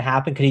what was going to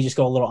happen? Could he just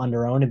go a little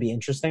under-owned and be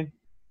interesting?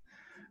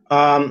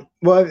 I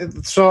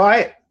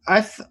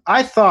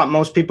thought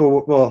most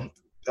people,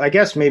 I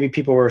guess maybe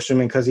people were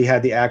assuming because he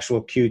had the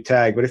actual Q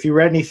tag. But if you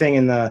read anything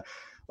in the,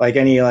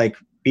 any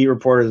beat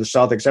reporter of the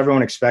Celtics,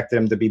 everyone expected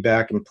him to be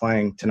back and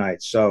playing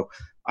tonight. So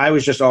I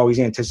was just always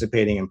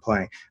anticipating him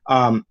playing.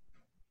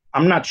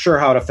 I'm not sure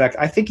how it affects.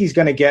 I think he's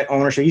going to get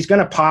ownership. He's going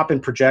to pop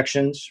in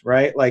projections,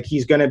 right? Like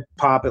he's going to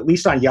pop, at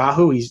least on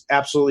Yahoo, he's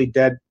absolutely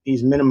dead.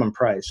 He's minimum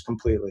price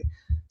completely.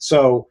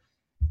 So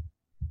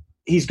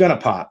he's going to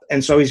pop.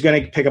 And so he's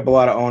going to pick up a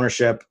lot of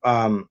ownership.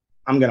 I'm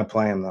going to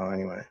play him though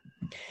anyway.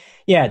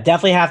 Yeah,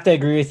 definitely have to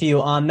agree with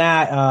you on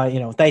that.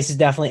 Theis is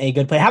definitely a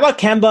good play. How about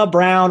Kemba,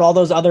 Brown, all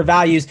those other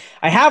values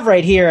I have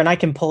right here, and I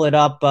can pull it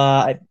up.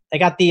 I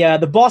got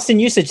the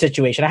Boston usage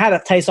situation. I had a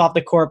Theis off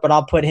the court, but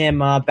I'll put him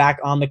back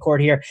on the court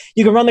here.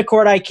 You can run the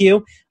court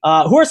IQ.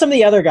 Who are some of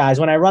the other guys?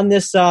 When I run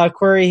this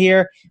query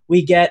here,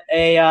 we get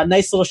a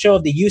nice little show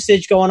of the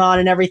usage going on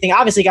and everything.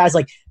 Obviously, guys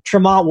like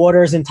Tremont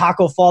Waters and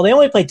Taco Fall, they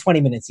only play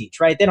 20 minutes each,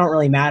 right? They don't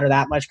really matter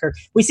that much, Kirk.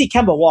 We see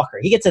Kemba Walker.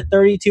 He gets a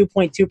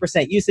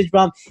 32.2% usage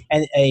bump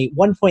and a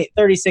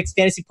 1.36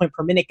 fantasy point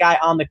per minute guy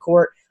on the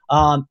court.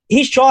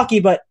 He's chalky,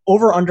 but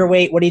over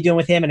underweight. What are you doing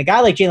with him? And a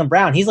guy like Jaylen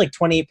Brown, he's like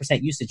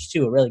 28% usage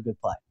too. A really good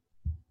play.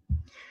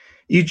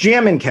 You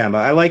jam in Kemba.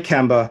 I like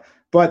Kemba.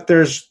 but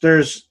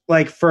there's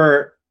like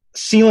for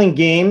ceiling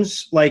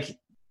games, like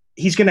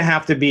he's going to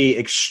have to be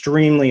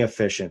extremely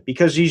efficient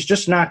because he's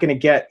just not going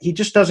to he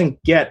just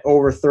doesn't get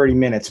over 30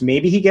 minutes.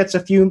 Maybe he gets a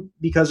few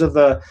because of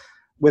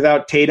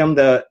without Tatum,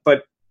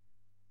 but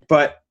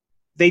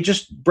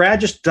Brad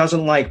just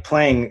doesn't like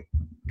playing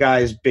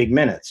guys big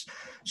minutes.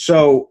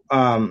 So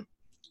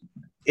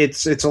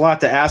it's a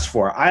lot to ask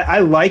for. I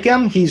like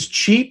him. He's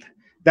cheap.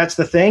 That's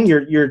the thing.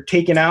 You're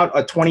taking out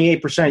a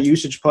 28%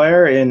 usage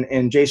player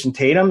in Jason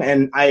Tatum,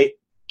 and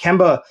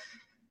Kemba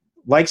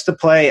likes to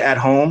play at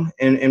home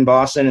in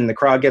Boston, and the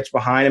crowd gets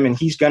behind him, and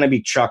he's going to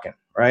be chucking,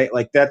 right?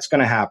 Like that's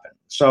going to happen.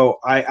 So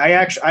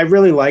I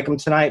really like him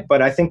tonight,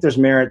 but I think there's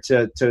merit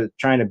to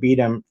trying to beat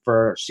him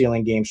for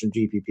ceiling games from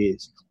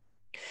GPPs.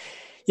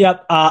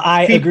 Yep,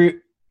 I agree.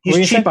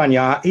 He's cheap on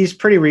Yahoo. He's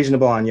pretty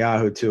reasonable on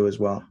Yahoo too, as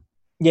well.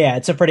 Yeah,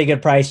 it's a pretty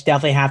good price.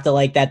 Definitely have to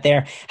like that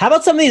there. How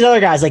about some of these other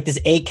guys like this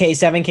 8K,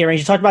 7K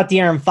range? You talked about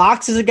De'Aaron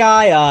Fox as a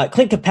guy.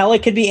 Clint Capella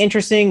could be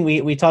interesting.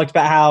 We talked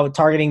about how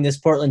targeting this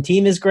Portland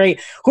team is great.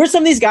 Who are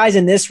some of these guys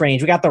in this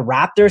range? We got the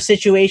Raptors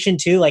situation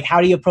too. Like,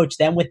 how do you approach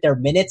them with their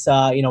minutes?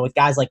 With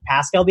guys like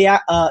Pascal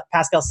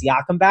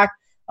Siakam back.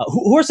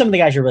 Who are some of the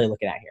guys you're really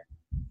looking at here?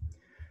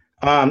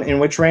 In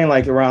which range?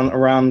 Like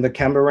around the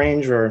Kemba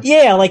range, or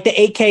like the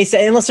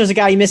 8K. Unless there's a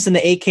guy you missed in the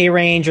 8K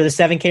range or the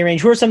 7K range.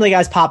 Who are some of the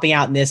guys popping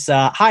out in this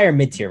higher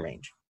mid tier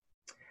range?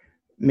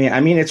 Man, I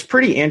mean, it's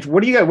pretty.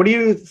 What are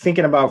you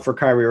thinking about for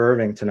Kyrie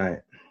Irving tonight?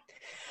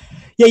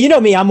 Yeah, you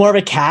know me. I'm more of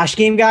a cash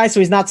game guy, so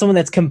he's not someone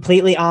that's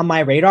completely on my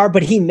radar,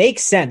 but he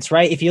makes sense,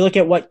 right? If you look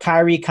at what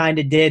Kyrie kind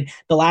of did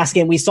the last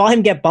game, we saw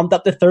him get bumped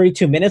up to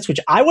 32 minutes, which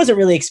I wasn't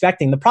really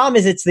expecting. The problem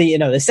is it's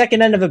the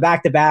second end of a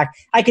back-to-back.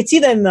 I could see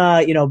them,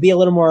 be a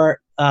little more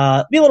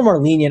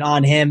lenient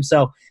on him.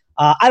 So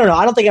I don't know.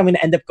 I don't think I'm going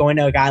to end up going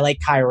to a guy like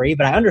Kyrie,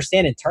 but I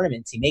understand in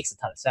tournaments he makes a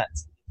ton of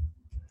sense.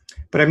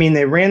 But I mean,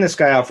 they ran this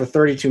guy out for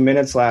 32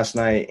 minutes last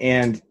night,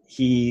 and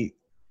he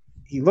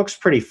looks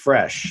pretty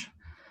fresh.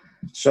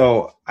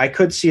 So I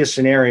could see a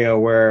scenario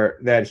where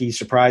that he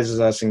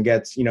surprises us and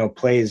gets,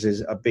 plays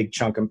is a big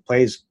chunk and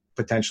plays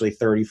potentially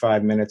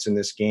 35 minutes in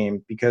this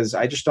game, because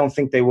I just don't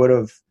think they would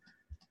have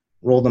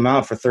rolled him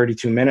out for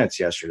 32 minutes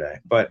yesterday.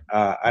 But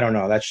I don't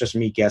know. That's just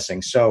me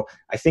guessing. So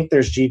I think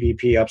there's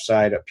GPP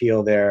upside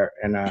appeal there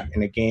in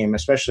a game,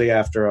 especially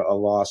after a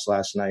loss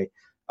last night.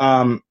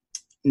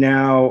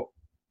 Now,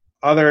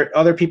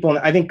 other people,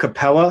 I think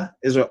Capella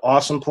is an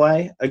awesome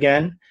play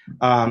again.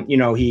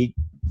 He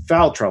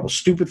foul trouble,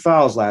 stupid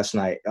fouls last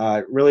night.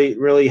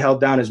 Really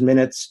held down his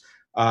minutes,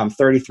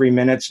 33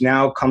 minutes.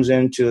 Now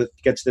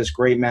gets this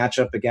great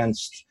matchup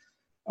against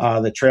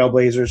the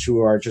Trailblazers, who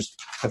are just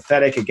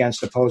pathetic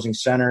against opposing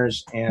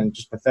centers and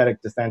just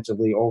pathetic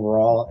defensively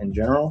overall in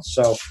general.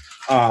 So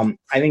I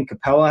think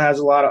Capella has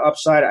a lot of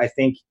upside. I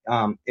think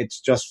it's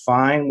just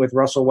fine with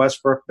Russell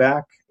Westbrook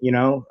back.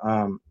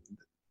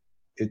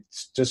 It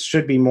just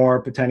should be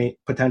more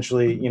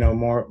potentially,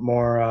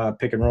 more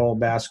pick and roll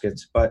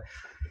baskets, but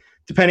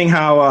depending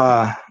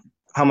how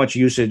much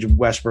usage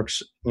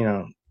Westbrook's,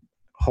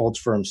 holds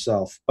for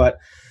himself. But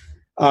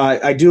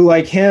I do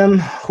like him.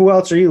 Who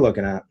else are you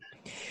looking at?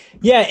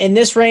 Yeah, in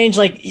this range,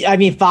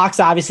 Fox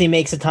obviously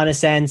makes a ton of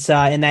sense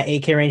in that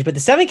 8K range, but the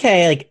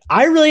 7K,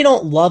 I really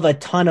don't love a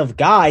ton of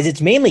guys.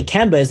 It's mainly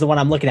Kemba is the one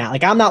I'm looking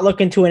at. I'm not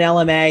looking to an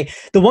LMA.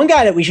 The one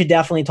guy that we should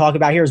definitely talk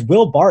about here is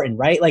Will Barton,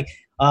 right?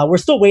 We're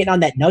still waiting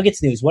on that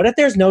Nuggets news. What if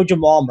there's no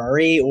Jamal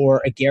Murray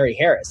or a Gary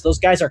Harris? Those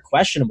guys are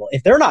questionable.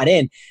 If they're not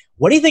in,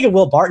 what do you think of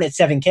Will Barton at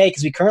 7K?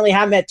 Because we currently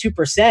have him at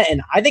 2%,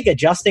 and I think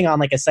adjusting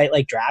on a site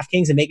like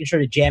DraftKings and making sure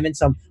to jam in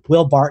some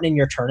Will Barton in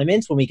your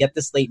tournaments when we get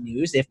this late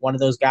news, if one of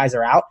those guys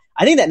are out,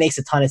 I think that makes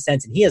a ton of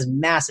sense, and he has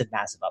massive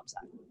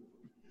upside.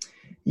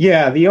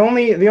 Yeah, the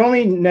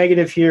only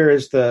negative here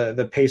is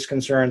the pace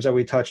concerns that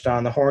we touched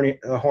on. The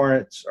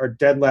Hornets are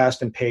dead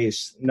last in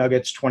pace.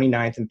 Nuggets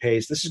 29th in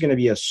pace. This is going to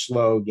be a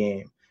slow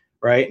game,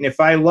 right? And if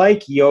I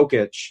like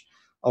Jokic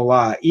a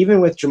lot,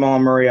 even with Jamal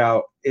Murray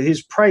out,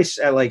 his price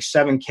at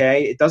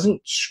 7K, it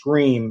doesn't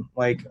scream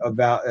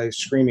about a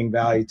screaming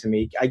value to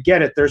me. I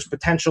get it. There's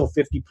potential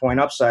 50-point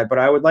upside, but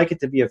I would like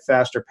it to be a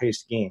faster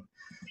paced game.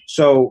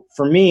 So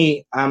for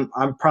me, I'm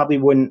probably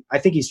wouldn't. I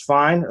think he's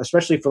fine,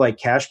 especially for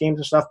cash games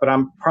and stuff. But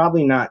I'm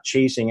probably not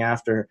chasing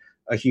after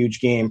a huge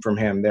game from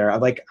him there.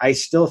 I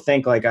still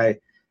think I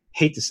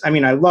hate this. I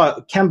mean, I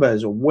love Kemba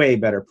is a way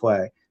better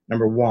play.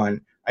 Number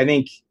one, I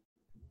think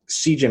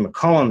CJ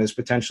McCollum is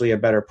potentially a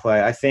better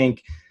play. I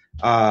think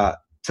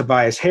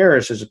Tobias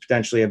Harris is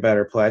potentially a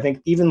better play. I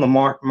think even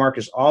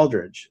Marcus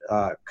Aldridge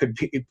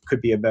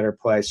could be a better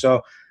play.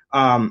 So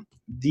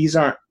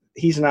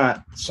he's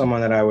not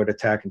someone that I would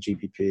attack in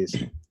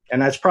GPPs.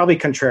 And that's probably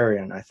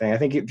contrarian, I think. I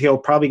think he'll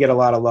probably get a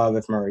lot of love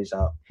if Murray's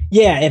out.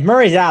 Yeah, if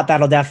Murray's out,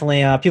 that'll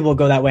definitely people will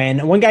go that way.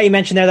 And one guy you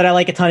mentioned there that I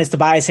like a ton is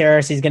Tobias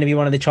Harris. He's going to be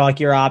one of the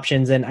chalkier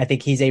options, and I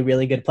think he's a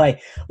really good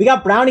play. We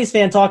got Brownies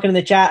fan talking in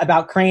the chat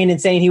about Crane and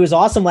saying he was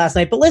awesome last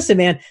night. But listen,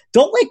 man,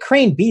 don't let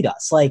Crane beat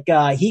us.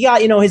 He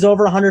got his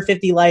over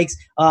 150 likes.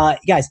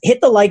 Guys,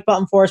 hit the like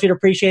button for us. We'd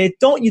appreciate it.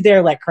 Don't you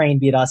dare let Crane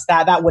beat us.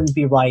 That wouldn't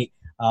be right.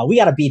 We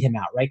got to beat him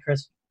out, right,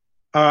 Chris?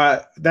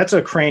 That's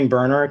a Crane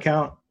burner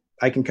account.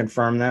 I can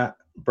confirm that.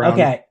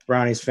 Okay.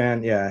 Brownies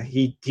fan. Yeah,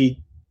 I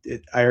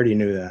already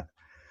knew that.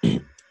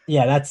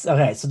 Yeah, that's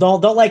okay. So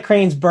don't let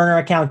Crane's burner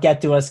account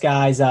get to us,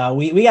 guys.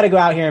 We got to go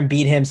out here and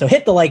beat him. So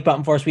hit the like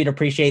button for us. We'd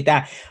appreciate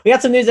that. We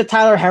got some news that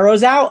Tyler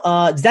Herro's out.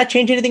 Does that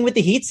change anything with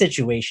the Heat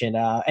situation?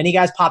 Any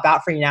guys pop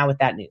out for you now with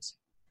that news?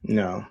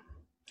 No.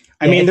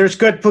 I mean, there's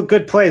good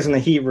plays in the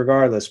Heat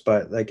regardless,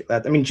 but like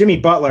that, I mean, Jimmy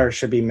Butler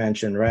should be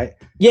mentioned, right?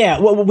 Yeah,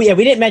 we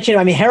didn't mention him.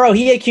 I mean, Herro,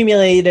 he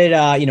accumulated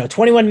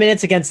 21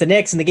 minutes against the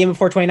Knicks in the game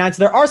before 29, so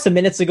there are some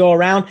minutes to go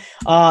around.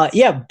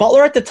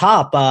 Butler at the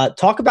top.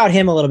 Talk about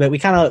him a little bit. We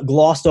kind of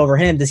glossed over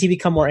him. Does he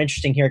become more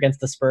interesting here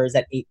against the Spurs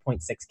at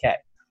 8.6K?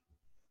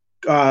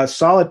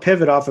 Solid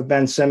pivot off of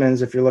Ben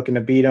Simmons if you're looking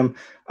to beat him.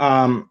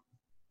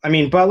 I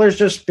mean, Butler's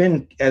just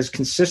been as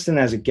consistent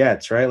as it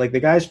gets, right? Like the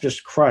guy's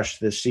just crushed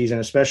this season,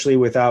 especially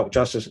without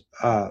Justice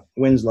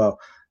Winslow.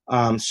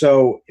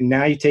 So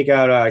now you take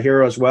out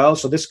Hero as well.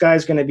 So this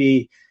guy's going to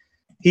be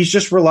 – he's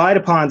just relied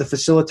upon to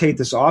facilitate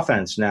this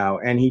offense now,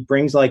 and he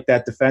brings like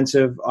that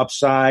defensive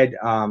upside.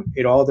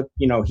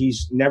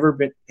 He's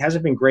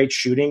hasn't been great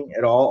shooting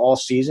at all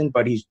season,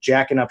 but he's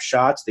jacking up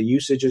shots. The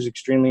usage is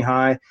extremely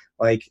high.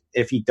 Like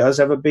if he does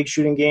have a big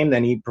shooting game,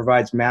 then he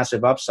provides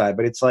massive upside.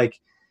 But it's like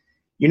 –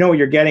 you know what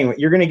you're getting.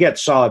 You're going to get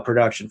solid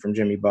production from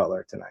Jimmy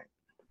Butler tonight.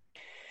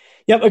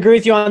 Yep, agree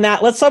with you on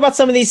that. Let's talk about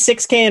some of these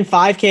 6K and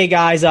 5K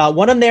guys.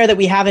 One of them there that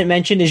we haven't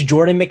mentioned is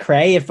Jordan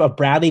McRae. If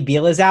Bradley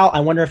Beal is out, I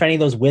wonder if any of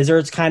those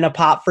Wizards kind of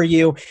pop for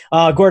you.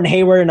 Gordon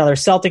Hayward, another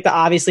Celtic to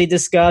obviously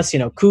discuss.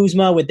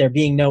 Kuzma, with there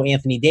being no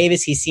Anthony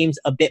Davis, he seems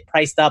a bit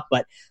priced up.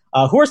 But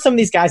who are some of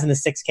these guys in the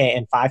 6K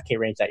and 5K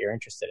range that you're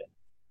interested in?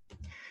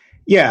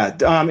 Yeah,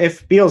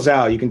 if Beal's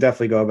out, you can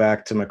definitely go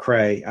back to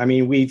McRae. I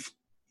mean, we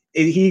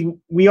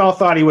all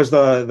thought he was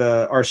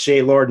our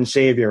Lord and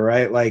Savior,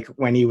 right? Like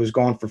when he was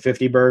going for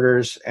 50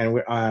 burgers and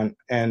we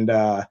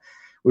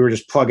were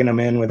just plugging him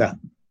in without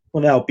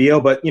Beal.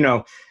 But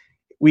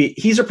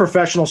he's a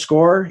professional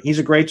scorer. He's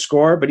a great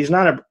scorer, but he's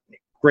not a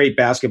great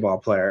basketball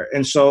player.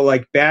 And so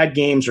like bad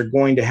games are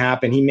going to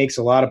happen. He makes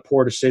a lot of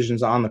poor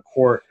decisions on the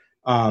court.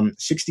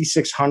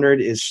 6,600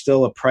 is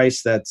still a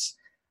price that's,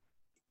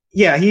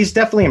 yeah, he's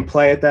definitely in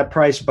play at that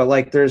price, but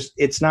like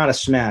it's not a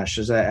smash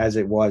as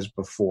it was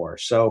before.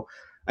 So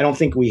I don't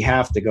think we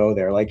have to go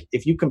there. Like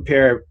if you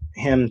compare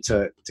him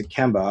to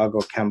Kemba, I'll go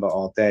Kemba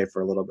all day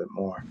for a little bit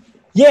more.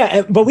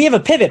 Yeah, but we have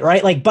a pivot,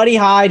 right? Like Buddy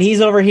Hyde, he's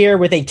over here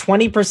with a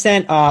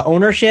 20%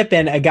 ownership,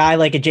 and a guy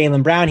like a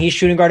Jaylen Brown, he's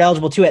shooting guard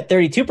eligible too at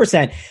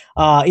 32%.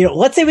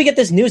 Let's say we get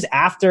this news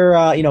after,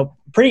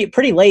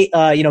 pretty late,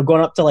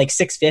 going up to like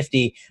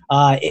 650.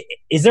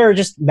 Is there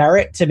just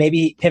merit to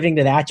maybe pivoting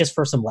to that just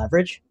for some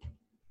leverage?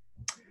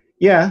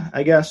 Yeah,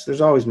 I guess there's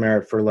always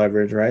merit for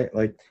leverage, right?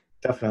 Like,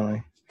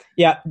 definitely.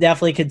 Yeah,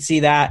 definitely could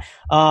see that.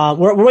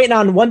 We're waiting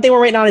on one thing.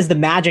 We're waiting on is the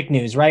Magic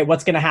news, right?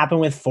 What's going to happen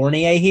with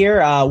Fournier here?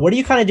 What are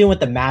you kind of doing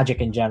with the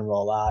Magic in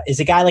general? Is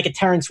a guy like a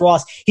Terrence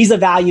Ross? He's a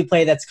value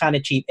play that's kind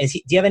of cheap. Do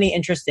you have any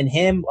interest in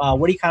him? How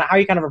are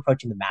you kind of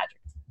approaching the Magic?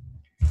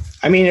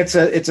 I mean, it's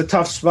a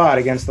tough spot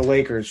against the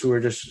Lakers, who are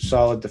just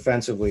solid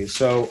defensively.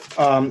 So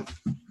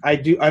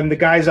the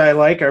guys I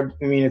like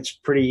it's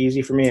pretty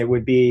easy for me. It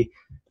would be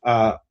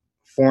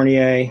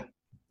Fournier,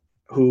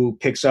 who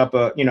picks up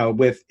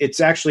it's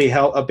actually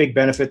a big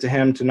benefit to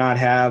him to not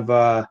have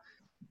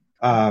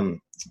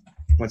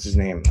what's his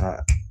name,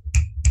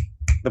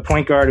 the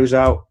point guard who's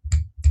out,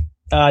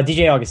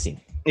 DJ Augustine.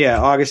 Yeah,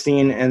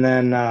 Augustine, and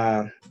then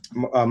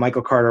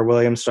Michael Carter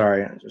Williams.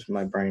 Sorry, just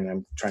my brain.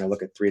 I'm trying to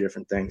look at three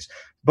different things,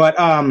 but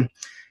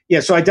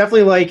so I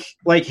definitely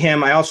like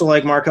him. I also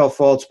like Markelle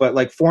Fultz, but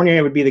like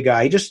Fournier would be the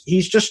guy.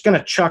 He's just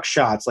gonna chuck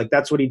shots. Like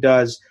that's what he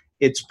does.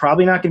 It's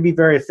probably not going to be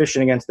very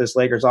efficient against this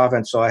Lakers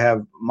offense, so I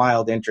have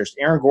mild interest.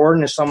 Aaron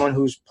Gordon is someone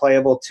who's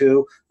playable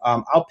too.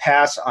 I'll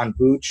pass on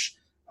Vooch.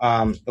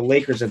 The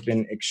Lakers have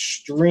been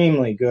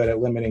extremely good at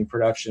limiting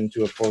production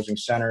to opposing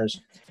centers.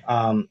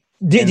 Do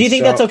you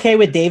think that's okay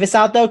with Davis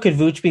out, though? Could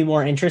Vooch be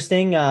more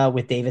interesting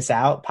with Davis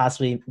out,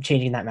 possibly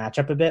changing that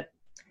matchup a bit?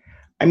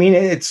 I mean,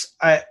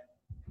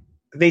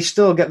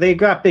 they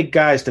got big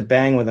guys to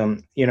bang with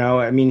him.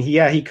 I mean,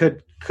 he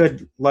could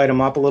light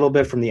him up a little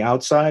bit from the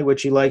outside,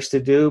 which he likes to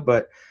do,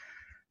 but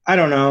I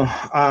don't know.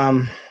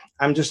 I'm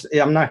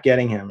not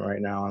getting him right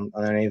now on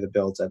any of the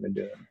builds I've been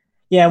doing.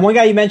 Yeah, one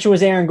guy you mentioned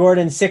was Aaron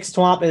Gordon. Six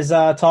Twomp is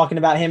talking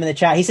about him in the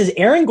chat. He says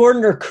Aaron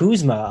Gordon or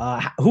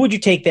Kuzma. Who would you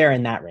take there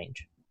in that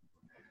range?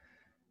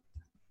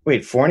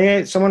 Wait,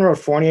 Fournier? Someone wrote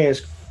Fournier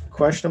is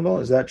questionable.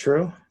 Is that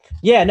true?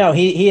 Yeah, no,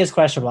 he is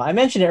questionable. I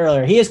mentioned it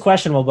earlier. He is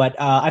questionable, but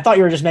I thought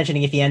you were just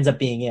mentioning if he ends up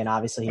being in,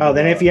 obviously.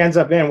 Then if he ends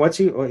up in, what's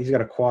he? Oh, he's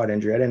got a quad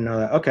injury. I didn't know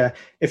that. Okay.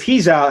 If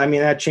he's out, I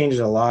mean, that changes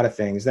a lot of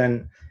things.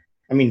 Then,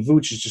 I mean,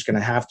 Vooch is just going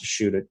to have to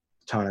shoot a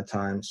ton of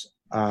times.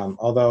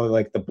 Although,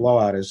 like, the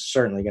blowout is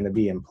certainly going to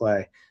be in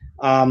play.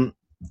 Yeah,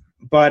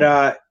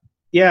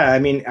 I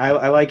mean,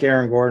 I like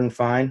Aaron Gordon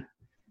fine.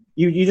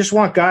 you just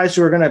want guys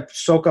who are going to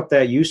soak up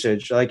that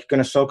usage, like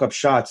going to soak up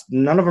shots.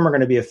 None of them are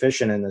going to be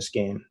efficient in this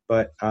game.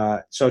 But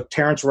so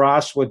Terrence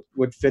Ross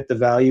would fit the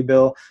value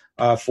bill.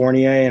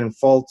 Fournier and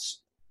Fultz,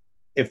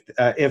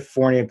 if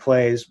Fournier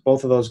plays,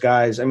 both of those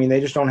guys, I mean, they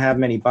just don't have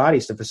many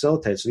bodies to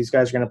facilitate. So these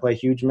guys are going to play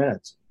huge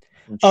minutes.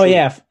 Oh,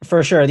 yeah,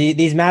 for sure.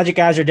 These Magic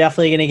guys are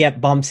definitely going to get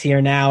bumps here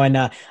now.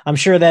 And I'm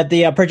sure that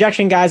the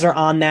projection guys are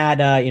on that,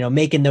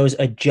 making those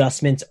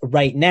adjustments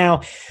right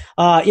now.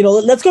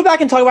 Let's go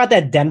back and talk about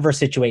that Denver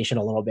situation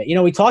a little bit.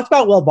 We talked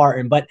about Will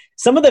Barton, but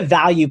some of the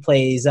value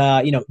plays,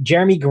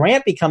 Jeremy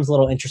Grant becomes a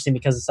little interesting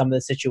because of some of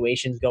the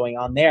situations going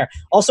on there.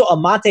 Also,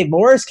 Amante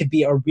Morris could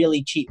be a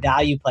really cheap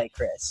value play,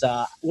 Chris.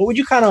 What do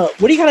you kind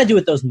of do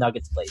with those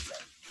Nuggets plays there?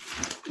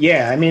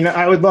 Yeah, I mean,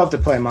 I would love to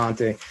play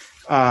Monte.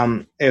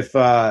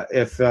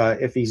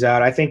 If he's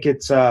out, I think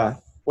it's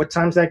what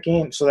time's that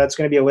game? So that's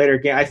going to be a later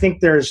game. I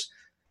think there's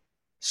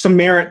some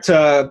merit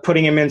to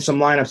putting him in some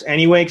lineups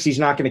anyway, because he's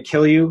not going to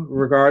kill you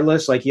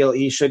regardless. Like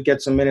he should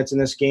get some minutes in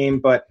this game,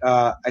 but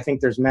I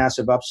think there's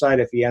massive upside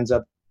if he ends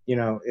up,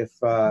 if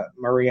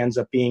Murray ends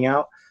up being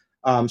out.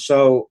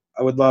 So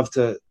I would love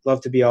to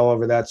be all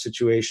over that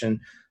situation.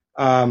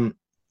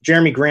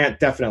 Jeremy Grant,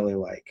 definitely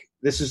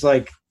this is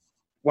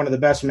one of the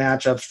best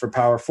matchups for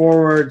power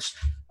forwards.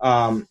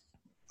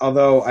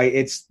 Although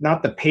it's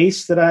not the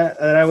pace that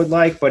I would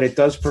like, but it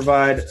does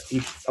provide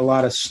a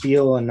lot of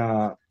steal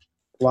and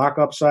block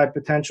upside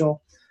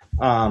potential.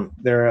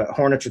 Their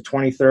Hornets are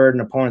 23rd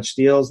in opponent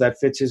steals. That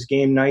fits his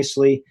game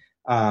nicely.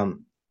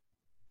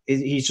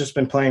 He's just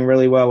been playing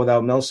really well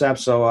without Millsap,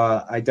 so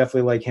I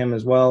definitely like him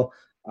as well.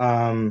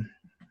 Then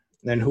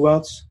who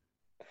else?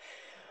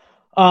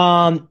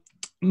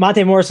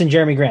 Monte Morris and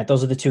Jeremy Grant.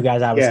 Those are the two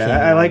guys I was. Yeah,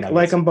 I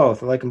like them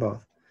both. I like them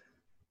both.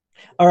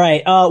 All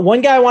right.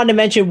 One guy I wanted to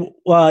mention,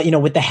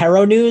 with the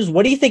Hero news,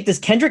 what do you think? Does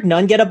Kendrick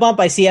Nunn get a bump?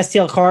 I see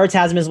STL Cards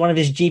has him as one of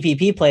his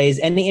GPP plays.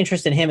 Any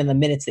interest in him in the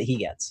minutes that he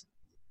gets?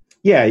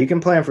 Yeah, you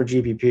can play him for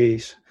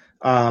GPPs.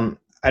 I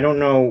don't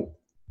know.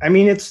 I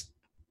mean,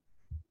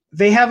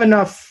 they have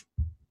enough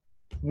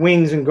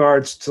wings and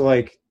guards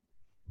to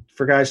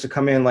for guys to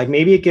come in.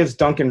 Maybe it gives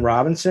Duncan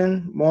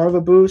Robinson more of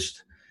a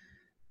boost.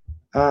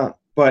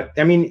 But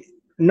I mean,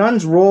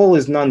 Nunn's role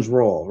is Nunn's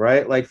role,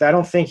 right? I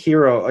don't think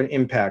Hero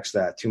impacts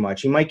that too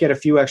much. He might get a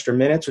few extra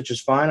minutes, which is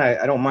fine.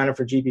 I don't mind it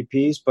for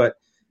GPPs, but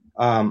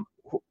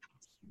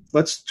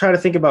let's try to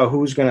think about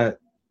who's going to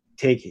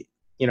take,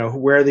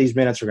 where these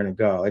minutes are going to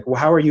go.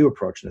 How are you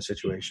approaching the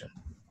situation?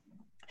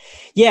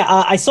 Yeah,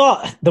 I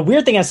saw the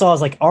weird thing I saw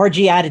is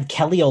RG added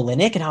Kelly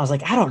Olynyk, and I was I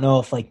don't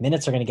know if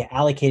minutes are going to get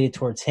allocated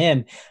towards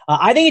him.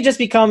 I think it just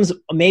becomes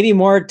maybe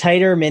more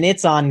tighter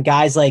minutes on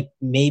guys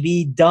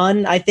maybe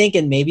Dunn, I think,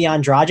 and maybe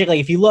on Dragic.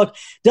 If you look,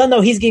 Dunn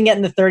though, he's going to get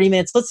in the 30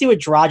 minutes. Let's see what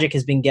Dragic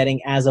has been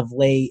getting as of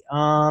late.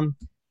 Here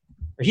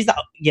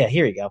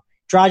we go.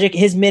 Dragic,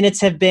 his minutes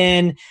have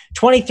been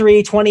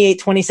 23, 28,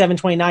 27,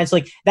 29. So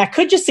that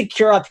could just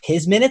secure up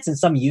his minutes and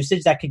some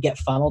usage that could get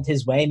funneled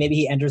his way. Maybe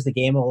he enters the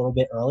game a little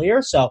bit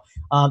earlier. So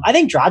I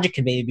think Dragic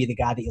could maybe be the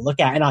guy that you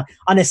look at. And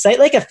on a site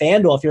like a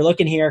FanDuel, if you're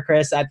looking here,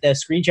 Chris, at the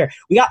screen share,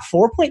 we got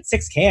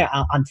 4.6K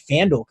on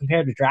FanDuel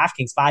compared to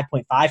DraftKings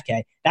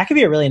 5.5K. That could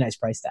be a really nice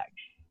price tag.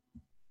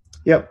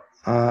 Yep,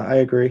 I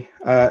agree.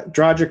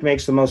 Dragic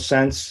makes the most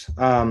sense.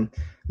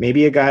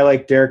 Maybe a guy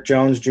like Derek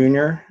Jones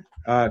Jr.,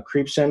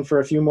 creeps in for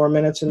a few more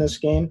minutes in this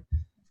game.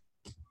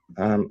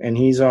 And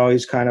he's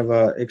always kind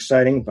of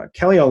exciting. But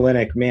Kelly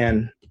Olynyk,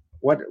 man,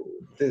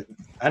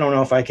 I don't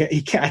know if I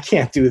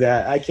can't do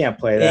that. I can't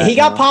play that. He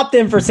got popped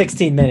in for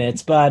 16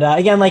 minutes. But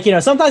again,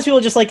 sometimes people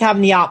just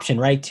having the option,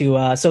 right?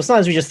 So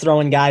sometimes we just throw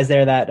in guys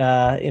there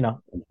that,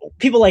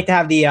 people like to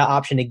have the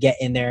option to get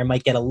in there and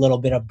might get a little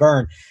bit of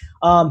burn.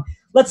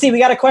 Let's see. We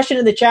got a question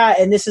in the chat,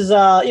 and this is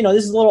a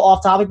little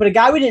off topic, but a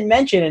guy we didn't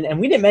mention, and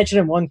we didn't mention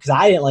him because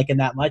I didn't like him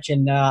that much,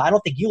 and I don't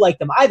think you liked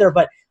him either.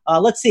 But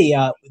let's see.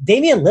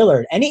 Damian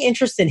Lillard. Any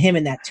interest in him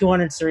in that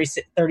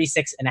 236.5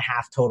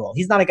 total?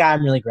 He's not a guy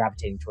I'm really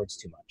gravitating towards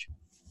too much.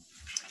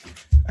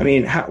 I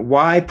mean,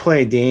 why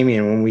play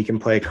Damian when we can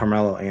play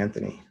Carmelo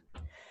Anthony?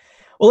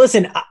 Well,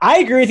 listen, I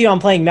agree with you on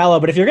playing Melo,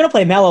 but if you're going to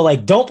play Melo,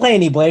 don't play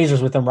any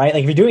Blazers with him, right?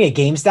 If you're doing a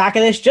game stack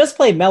of this, just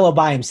play Melo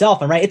by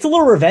himself, and right, it's a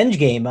little revenge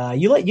game.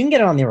 You can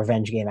get it on the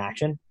revenge game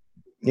action.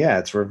 Yeah,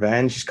 it's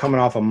revenge. He's coming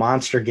off a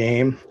monster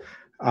game.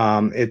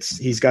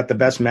 He's got the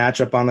best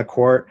matchup on the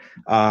court.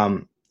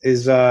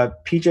 Is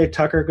PJ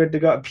Tucker good to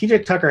go?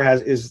 PJ Tucker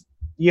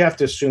you have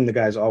to assume the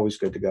guy's always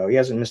good to go. He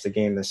hasn't missed a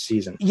game this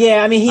season.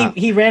 Yeah, I mean,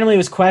 he randomly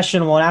was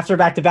questionable, and after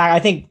back-to-back,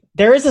 I think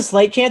there is a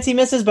slight chance he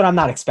misses, but I'm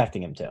not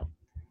expecting him to.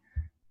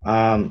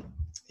 I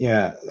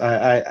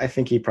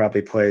think he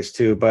probably plays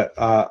too, but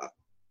I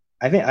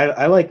think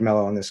I like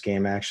Melo in this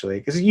game actually,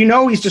 because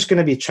he's just going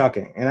to be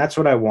chucking, and that's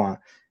what I want.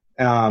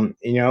 And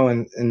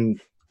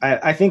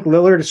I think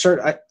Lillard is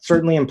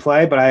certainly in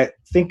play, but I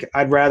think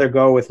I'd rather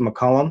go with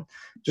McCollum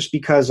just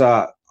because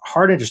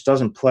Harden just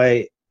doesn't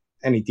play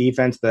any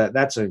defense.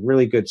 That's a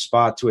really good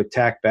spot to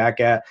attack back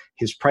at.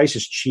 His price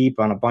is cheap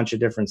on a bunch of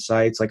different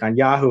sites. On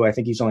Yahoo, I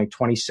think he's only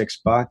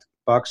 $26.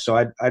 Bucks. So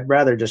I'd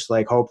rather just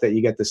like hope that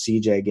you get the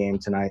CJ game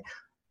tonight.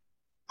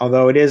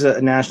 Although it is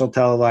a national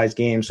televised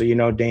game, so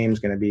Dame's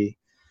going to be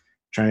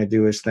trying to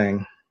do his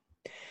thing.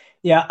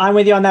 Yeah, I'm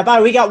with you on that.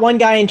 But we got one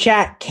guy in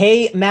chat,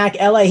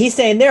 KMacLA. He's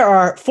saying there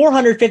are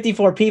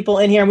 454 people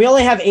in here, and we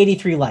only have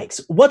 83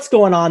 likes. What's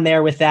going on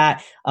there with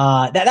that?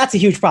 That's a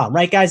huge problem,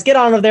 right, guys? Get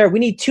on over there. We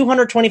need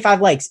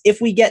 225 likes. If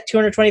we get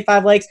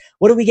 225 likes,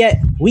 what do we get?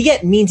 We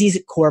get Meansy's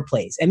Core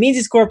Plays. And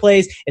Meansy's Core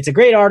Plays, it's a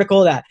great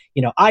article that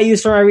I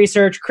use for my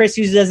research. Chris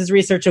uses as his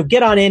research. So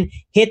get on in,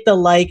 hit the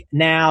like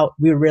now.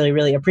 We would really,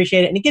 really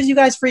appreciate it. And it gives you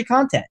guys free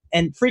content.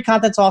 And free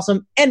content's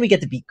awesome. And we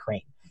get to beat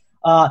Crane.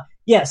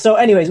 Yeah, so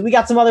anyways, we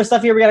got some other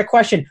stuff here. We got a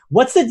question.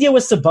 What's the deal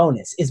with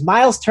Sabonis? Is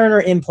Miles Turner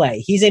in play?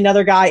 He's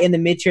another guy in the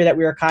mid-tier that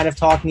we were kind of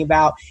talking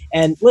about.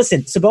 And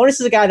listen, Sabonis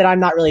is a guy that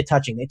I'm not really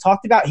touching. They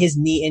talked about his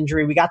knee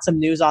injury. We got some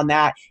news on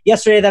that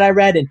yesterday that I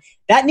read, and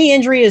that knee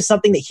injury is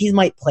something that he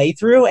might play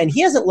through, and he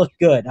hasn't looked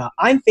good.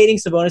 I'm fading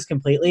Sabonis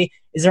completely.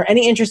 Is there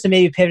any interest in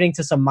maybe pivoting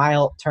to some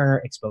Miles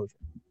Turner exposure?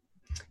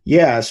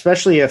 Yeah,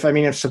 especially if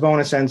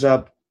Sabonis ends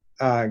up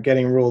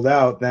getting ruled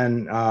out,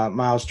 then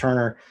Miles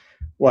Turner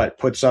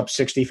puts up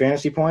 60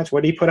 fantasy points?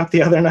 What did he put up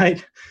the other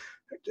night?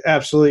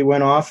 Absolutely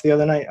went off the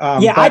other night.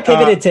 I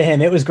pivoted to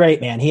him. It was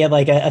great, man. He had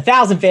like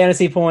 1,000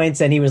 fantasy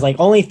points, and he was like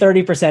only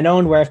 30%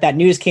 owned, where if that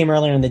news came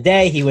earlier in the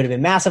day, he would have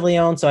been massively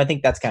owned. So I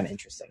think that's kind of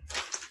interesting.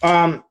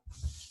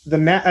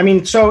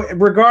 So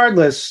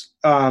regardless,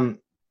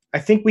 I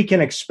think we can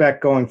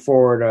expect going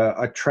forward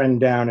a trend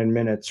down in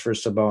minutes for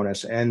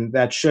Sabonis, and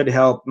that should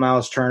help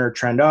Miles Turner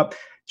trend up.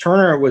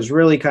 Turner was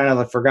really kind of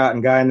a forgotten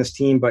guy in this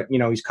team, but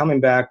he's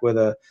coming back with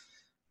a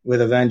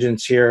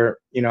vengeance here,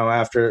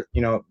 after,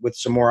 with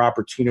some more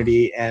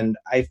opportunity. And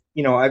I've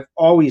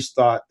always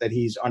thought that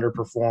he's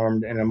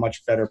underperformed and a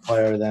much better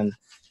player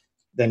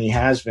than he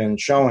has been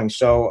showing.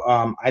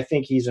 So I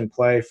think he's in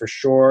play for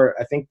sure.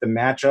 I think the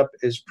matchup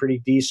is pretty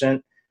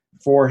decent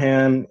for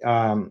him.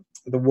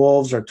 The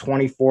Wolves are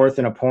 24th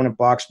in opponent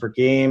blocks per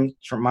game.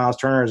 Miles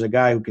Turner is a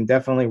guy who can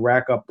definitely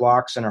rack up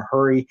blocks in a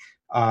hurry.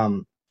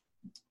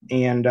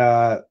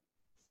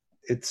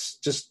 It's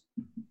just,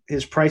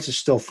 his price is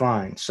still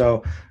fine.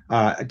 So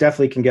I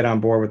definitely can get on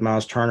board with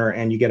Miles Turner,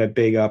 and you get a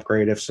big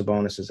upgrade if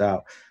Sabonis is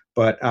out.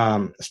 But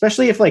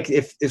especially if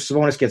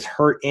Sabonis gets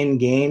hurt in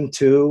game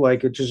too,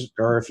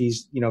 or if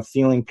he's,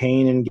 feeling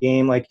pain in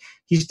game,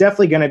 he's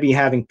definitely going to be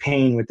having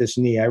pain with this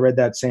knee. I read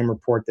that same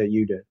report that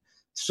you did.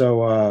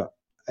 So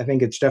I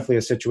think it's definitely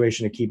a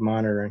situation to keep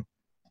monitoring.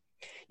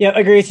 Yeah,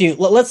 I agree with you.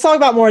 Let's talk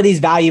about more of these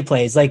value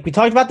plays. Like we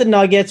talked about the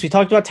Nuggets, we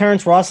talked about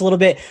Terrence Ross a little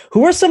bit.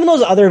 Who are some of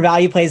those other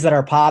value plays that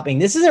are popping?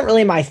 This isn't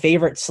really my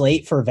favorite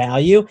slate for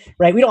value,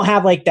 right? We don't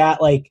have that,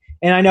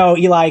 and I know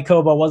Eli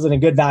Kobo wasn't a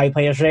good value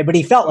play yesterday, but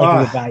he felt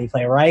like a good value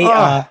play,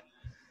 right?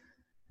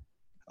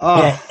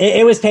 Yeah,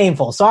 it was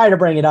painful. Sorry to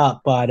bring it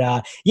up, but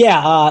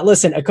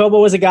listen,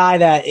 Akobo was a guy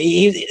that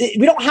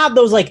we don't have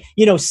those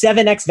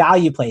 7x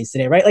value plays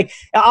today, right?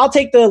 I'll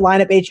take the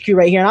lineup HQ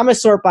right here, and I'm going to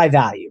sort by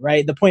value,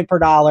 right? The point per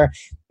dollar.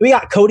 We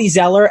got Cody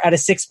Zeller at a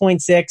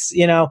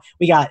 6.6.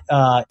 We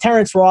got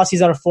Terrence Ross.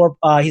 He's at a 4.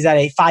 He's at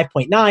a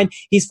 5.9.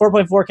 He's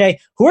 4.4K.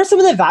 Who are some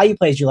of the value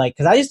plays you like?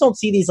 Because I just don't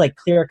see these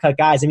clear cut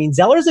guys. I mean,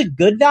 Zeller's a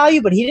good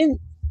value, but he didn't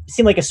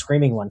seem like a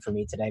screaming one for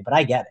me today. But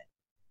I get it.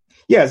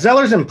 Yeah,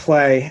 Zeller's in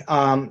play.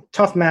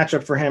 Tough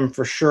matchup for him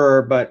for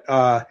sure, but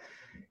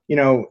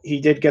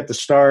he did get the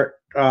start,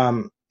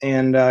 and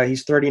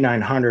he's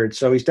 3,900,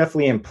 so he's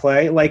definitely in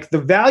play.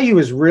 The value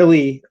is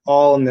really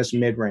all in this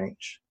mid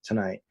range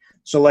tonight.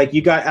 So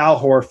you got Al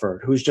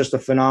Horford, who's just a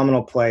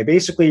phenomenal play.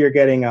 Basically, you're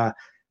getting a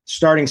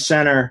starting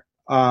center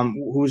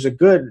who's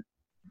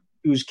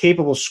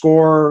capable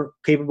scorer,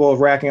 capable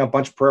of racking up a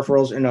bunch of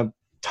peripherals in a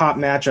top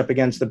matchup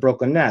against the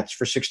Brooklyn Nets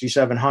for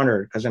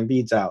 6,700 because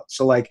Embiid's out.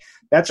 So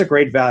that's a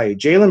great value.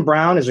 Jaylen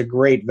Brown is a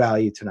great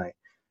value tonight,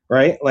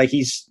 right?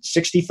 He's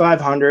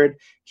 6,500.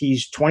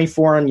 He's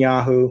 24 on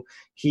Yahoo.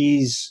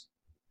 He's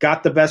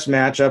got the best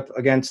matchup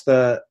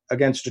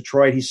against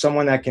Detroit. He's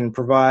someone that can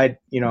provide,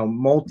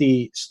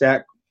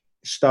 multi-stack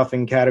stuff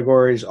in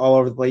categories all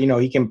over the place.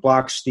 He can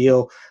block,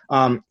 steal.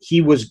 He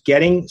was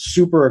getting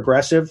super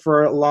aggressive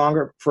for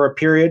a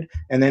period,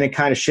 and then it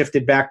kind of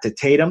shifted back to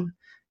Tatum.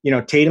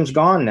 Tatum's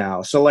gone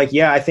now. So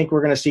I think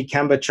we're going to see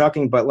Kemba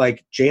chucking, but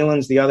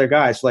Jalen's the other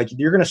guy. So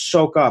you're going to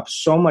soak up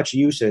so much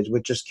usage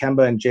with just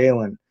Kemba and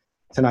Jalen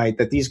tonight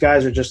that these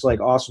guys are just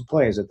awesome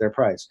plays at their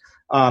price.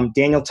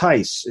 Daniel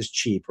Tice is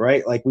cheap,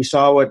 right? We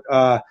saw what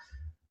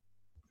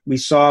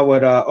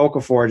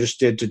Okafor just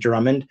did to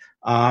Drummond.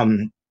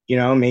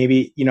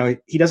 Maybe,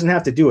 he doesn't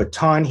have to do a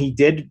ton. He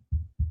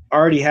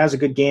already has a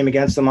good game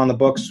against them on the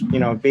books,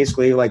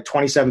 basically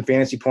 27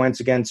 fantasy points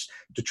against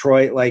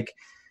Detroit.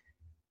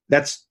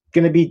 That's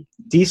going to be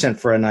decent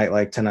for a night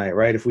like tonight,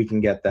 right? If we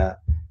can get that.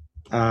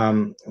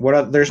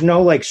 There's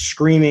no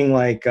screaming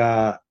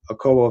a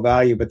Kobo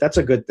value, but that's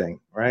a good thing,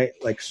 right?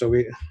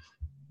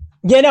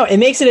 It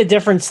makes it a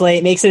different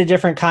slate, makes it a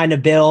different kind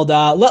of build.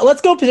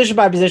 Let's go position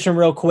by position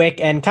real quick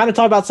and kind of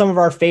talk about some of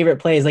our favorite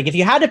plays. If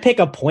you had to pick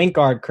a point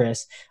guard,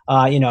 Chris,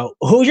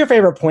 who's your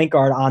favorite point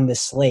guard on this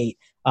slate?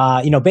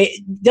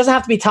 Doesn't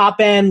have to be top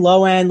end,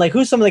 low end. Like,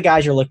 who's some of the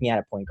guys you're looking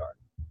at point guard?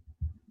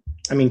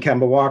 I mean,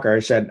 Kemba Walker. I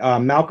said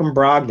Malcolm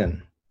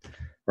Brogdon,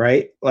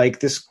 right? Like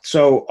this.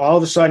 So all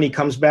of a sudden he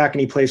comes back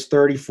and he plays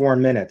 34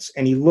 minutes,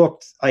 and he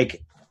looked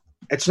like,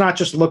 it's not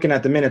just looking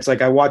at the minutes.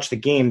 Like, I watched the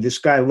game. This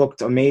guy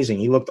looked amazing.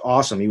 He looked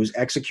awesome. He was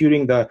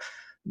executing.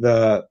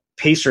 The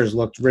Pacers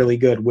looked really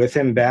good with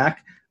him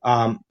back.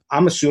 I'm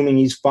assuming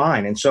he's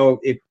fine. And so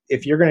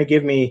if you're going to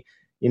give me,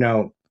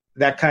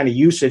 that kind of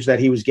usage that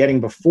he was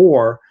getting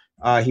before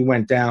he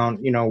went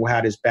down,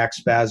 had his back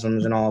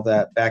spasms and all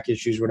that, back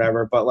issues,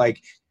 whatever. But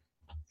like,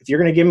 if you're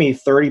going to give me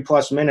 30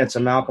 plus minutes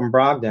of Malcolm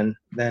Brogdon,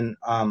 then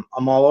I'm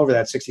all over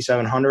that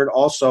 6,700.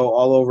 Also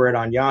all over it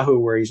on Yahoo,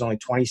 where he's only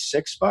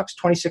 $26,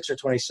 26 or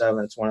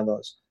 27. It's one of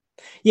those.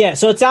 Yeah,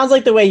 so it sounds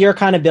like the way you're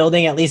kind of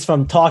building, at least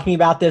from talking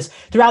about this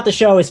throughout the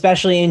show,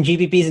 especially in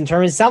GPPs and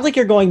tournaments, it sounds like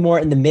you're going more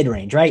in the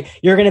mid-range, right?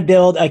 You're going to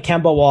build a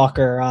Kemba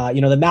Walker,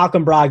 the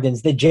Malcolm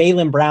Brogdons, the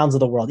Jaylen Browns of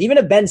the world, even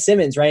a Ben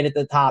Simmons right at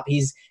the top.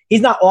 He's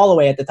not all the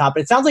way at the top,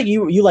 but it sounds like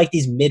you like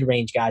these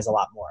mid-range guys a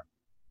lot more.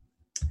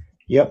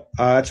 Yep,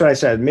 that's what I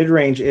said.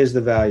 Mid-range is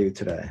the value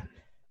today.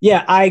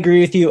 Yeah, I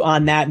agree with you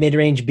on that,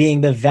 mid-range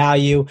being the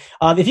value.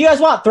 If you guys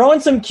want, throw in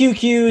some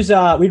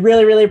QQs. We'd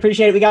really, really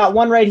appreciate it. We got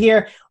one right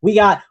here. We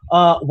got,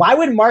 why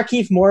would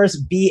Markieff Morris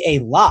be a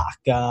lock?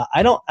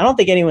 I don't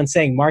think anyone's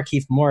saying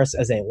Markieff Morris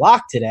as a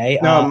lock today.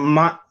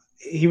 No,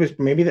 he was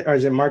maybe, or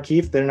is it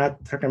Markieff? They're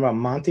not talking about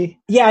Monty?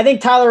 Yeah, I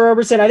think Tyler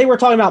Robertson. I think we're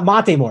talking about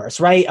Monte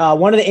Morris, right?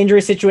 One of the injury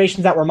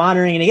situations that we're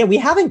monitoring. And again, we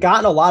haven't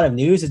gotten a lot of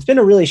news. It's been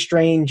a really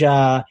strange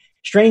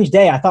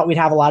day. I thought we'd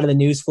have a lot of the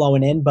news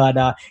flowing in, but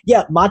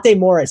Monte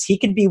Morris, he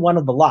could be one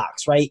of the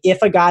locks, right?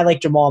 If a guy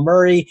like Jamal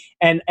Murray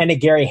and a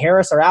Gary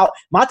Harris are out,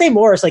 Monte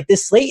Morris, like,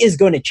 this slate is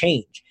going to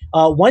change.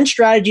 One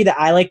strategy that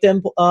I like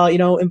to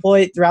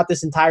employ throughout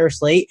this entire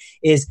slate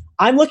is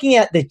I'm looking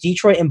at the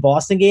Detroit and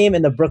Boston game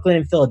and the Brooklyn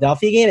and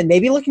Philadelphia game, and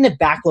maybe looking to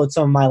backload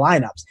some of my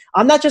lineups.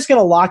 I'm not just going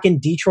to lock in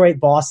Detroit,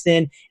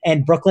 Boston,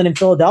 and Brooklyn and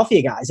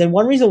Philadelphia guys. And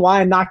one reason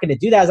why I'm not going to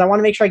do that is I want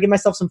to make sure I give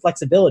myself some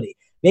flexibility.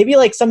 Maybe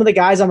like some of the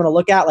guys I'm going to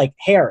look at, like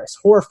Harris,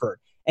 Horford,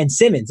 and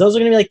Simmons. Those are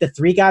going to be like the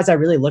three guys I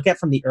really look at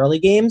from the early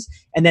games.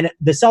 And then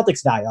the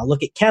Celtics value, I'll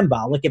look at Kemba,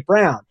 I'll look at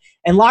Brown,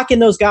 and lock in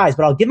those guys.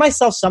 But I'll give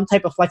myself some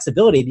type of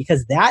flexibility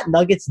because that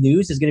Nuggets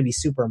news is going to be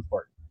super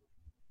important.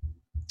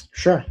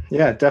 Sure.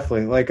 Yeah,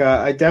 definitely.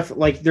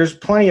 Like, there's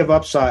plenty of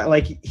upside.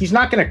 Like, he's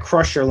not going to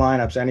crush your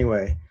lineups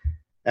anyway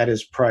at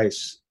his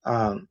price.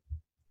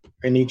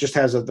 And he just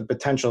has the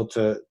potential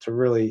to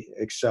really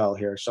excel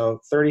here. So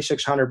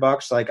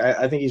 $3,600, like,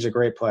 I think he's a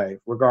great play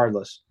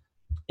regardless.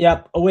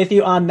 Yep, with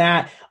you on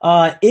that.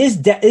 Is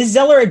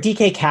Zeller a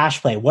DK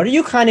cash play? What are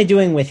you kind of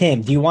doing with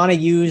him? Do you want to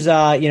use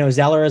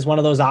Zeller as one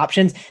of those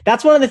options?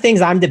 That's one of the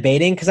things I'm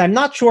debating because I'm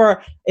not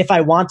sure if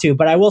I want to,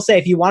 but I will say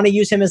if you want to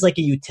use him as like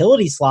a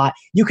utility slot,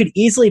 you could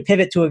easily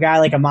pivot to a guy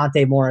like a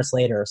Monte Morris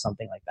later or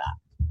something like that.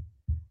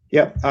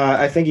 Yep,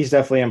 I think he's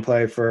definitely in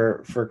play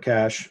for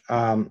cash.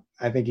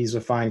 I think he's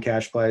a fine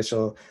cash play,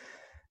 so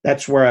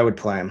that's where I would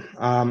play him.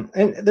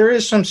 And there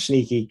is some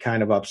sneaky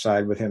kind of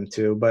upside with him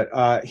too,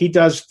 but he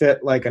does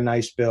fit like a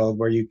nice build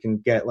where you can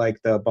get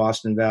like the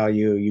Boston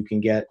value, you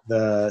can get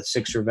the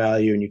Sixer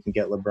value, and you can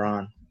get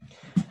LeBron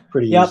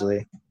pretty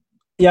easily.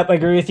 Yep, I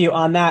agree with you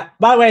on that.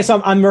 By the way, so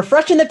I'm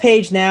refreshing the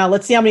page now.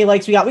 Let's see how many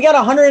likes we got. We got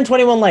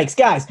 121 likes.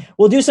 Guys,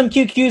 we'll do some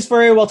QQs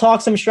for you. We'll talk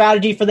some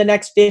strategy for the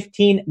next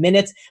 15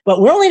 minutes, but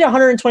we're only at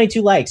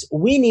 122 likes.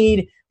 We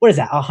need,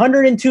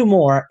 102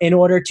 more in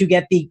order to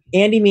get the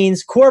Andy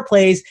Means core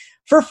plays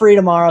for free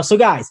tomorrow. So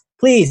guys,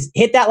 please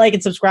hit that like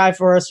and subscribe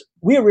for us.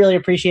 We really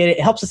appreciate it.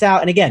 It helps us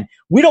out. And again,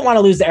 we don't want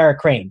to lose to Eric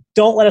Crane.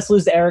 Don't let us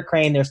lose to Eric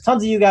Crane. There's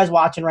tons of you guys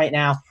watching right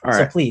now. All right.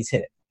 So please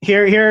hit it.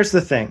 Here's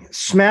the thing.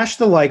 Smash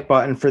the like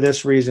button for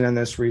this reason and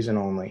this reason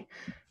only.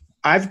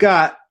 I've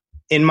got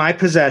in my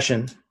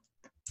possession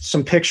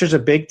some pictures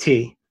of Big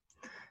T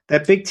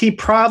that Big T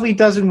probably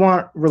doesn't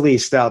want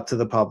released out to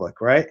the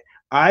public, right?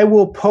 I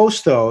will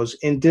post those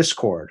in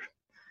Discord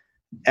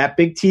at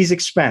Big T's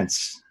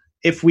expense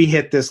if we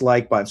hit this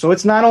like button. So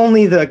it's not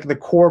only the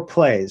core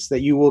plays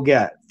that you will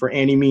get for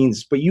Andy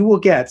Means, but you will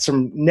get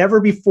some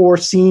never before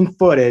seen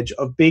footage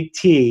of Big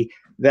T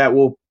that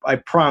will, I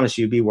promise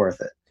you, be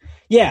worth it.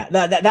 Yeah,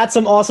 that's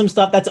some awesome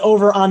stuff. That's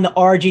over on the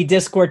RG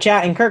Discord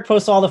chat, and Kirk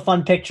posts all the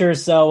fun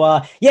pictures.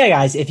 So, yeah,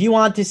 guys, if you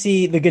want to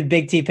see the good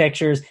Big T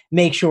pictures,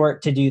 make sure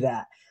to do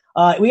that.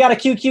 We got a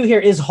QQ here.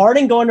 Is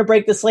Harden going to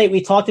break the slate?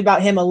 We talked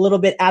about him a little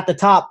bit at the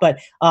top, but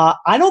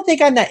I don't think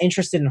I'm that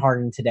interested in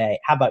Harden today.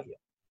 How about you?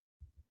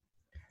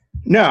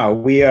 No,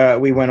 we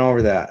went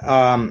over that.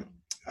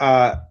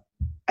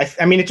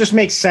 I mean, it just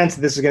makes sense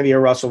that this is going to be a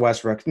Russell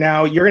Westbrook.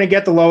 Now, you're going to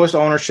get the lowest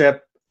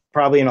ownership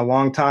probably in a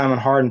long time on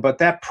Harden, but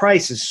that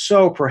price is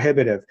so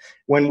prohibitive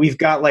when we've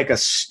got like a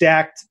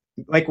stacked,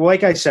 like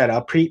I said,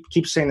 I'll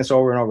keep saying this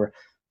over and over.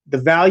 The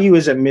value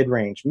is at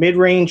mid-range.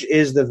 Mid-range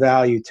is the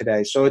value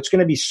today. So it's going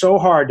to be so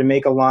hard to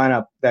make a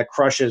lineup that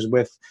crushes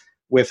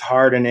with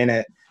Harden in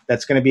it.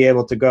 That's going to be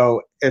able to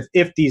go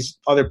if these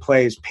other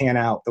plays pan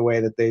out the way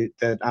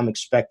that I'm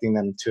expecting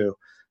them to.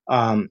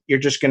 you're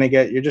just gonna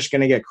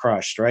get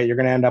crushed, right? You're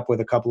gonna end up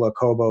with a couple of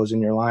Kobos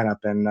in your lineup,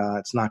 and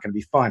it's not gonna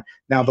be fun.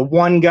 Now, the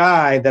one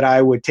guy that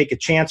I would take a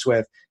chance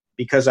with,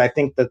 because I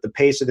think that the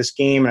pace of this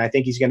game, and I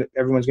think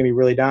everyone's gonna be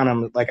really down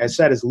on him, like I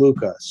said, is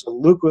Luka. So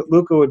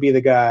Luka would be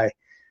the guy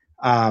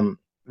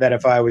that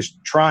if I was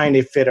trying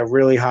to fit a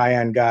really high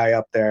end guy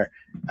up there,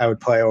 I would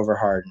play over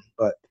Harden,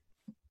 but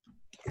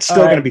it's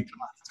still gonna be tough.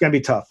 It's gonna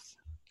be tough.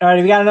 All right,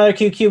 we got another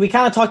QQ. We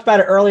kind of talked about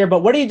it earlier,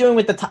 but what are you doing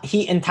with the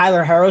Heat and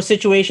Tyler Herro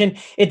situation?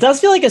 It does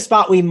feel like a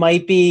spot we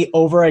might be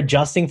over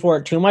adjusting for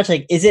it too much.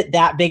 Like, is it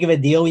that big of a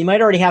deal? We might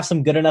already have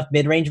some good enough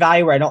mid-range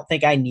value where I don't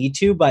think I need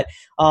to, but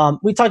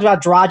we talked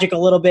about Dragic a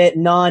little bit,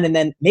 none, and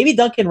then maybe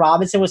Duncan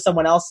Robinson was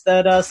someone else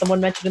that someone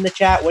mentioned in the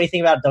chat. What do you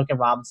think about Duncan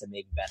Robinson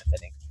maybe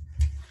benefiting?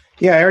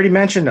 Yeah, I already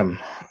mentioned him,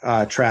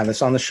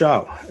 Travis, on the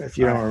show, if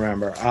you don't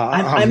remember.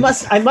 I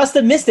must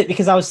have missed it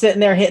because I was sitting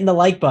there hitting the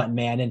like button,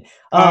 man. And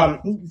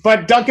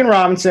but Duncan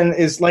Robinson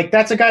is like,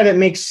 that's a guy that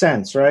makes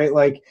sense, right?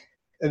 Like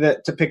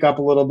that to pick up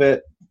a little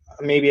bit,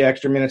 maybe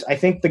extra minutes. I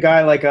think the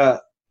guy like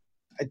a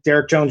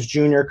Derek Jones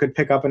Jr. could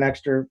pick up an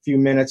extra few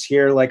minutes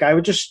here. Like I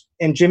would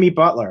and Jimmy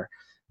Butler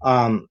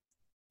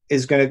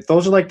is going to,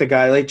 those are like the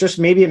guy, like just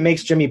maybe it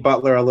makes Jimmy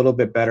Butler a little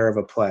bit better of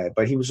a play,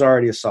 but he was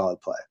already a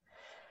solid play.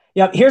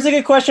 Yep. Here's a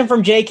good question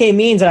from JK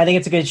Means, and I think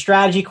it's a good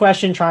strategy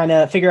question, trying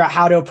to figure out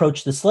how to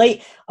approach the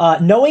slate.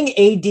 Knowing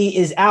AD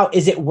is out,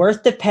 is it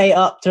worth to pay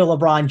up to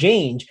LeBron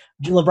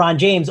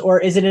James, or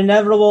is it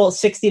inevitable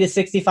 60 to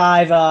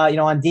 65,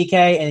 on DK,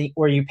 and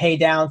or you pay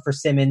down for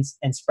Simmons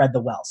and spread the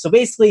wealth? So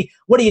basically,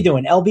 what are you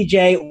doing,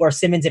 LBJ or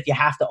Simmons, if you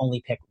have to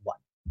only pick one?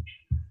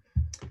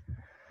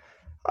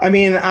 I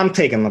mean, I'm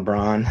taking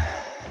LeBron.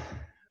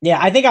 Yeah,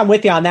 I think I'm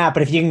with you on that.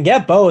 But if you can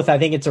get both, I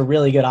think it's a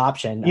really good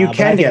option. You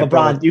can get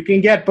LeBron. Both. You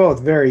can get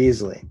both very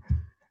easily.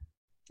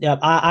 Yep,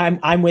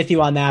 I'm with you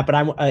on that.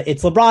 But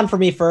it's LeBron for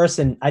me first,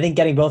 and I think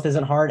getting both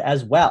isn't hard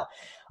as well.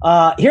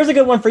 Here's a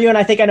good one for you, and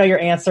I think I know your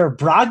answer: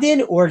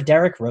 Brogdon or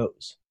Derrick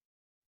Rose?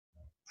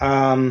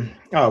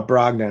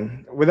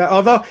 Brogdon.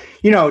 Although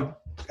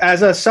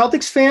as a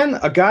Celtics fan,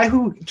 a guy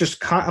who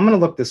I'm going to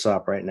look this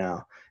up right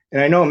now.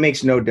 And I know it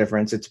makes no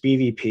difference. It's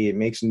BVP. It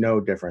makes no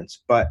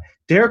difference. But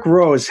Derrick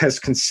Rose has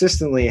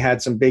consistently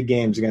had some big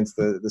games against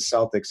the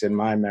Celtics in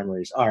my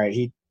memories. All right,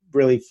 he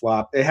really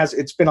flopped.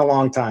 It's been a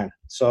long time.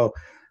 So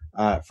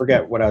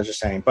forget what I was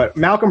just saying. But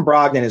Malcolm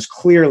Brogdon is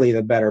clearly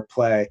the better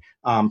play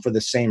for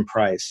the same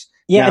price.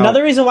 Yeah, now,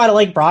 another reason why I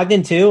like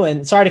Brogdon too,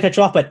 and sorry to cut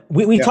you off, but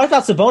we talked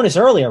about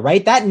Sabonis earlier,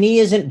 right? That knee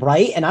isn't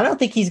right, and I don't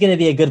think he's going to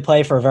be a good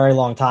play for a very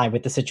long time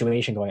with the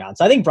situation going on.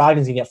 So I think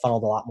Brogdon's going to get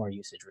funneled a lot more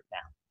usage right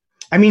now.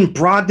 I mean,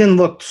 Brogdon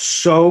looked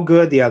so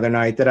good the other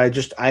night that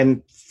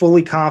I'm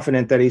fully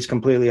confident that he's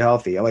completely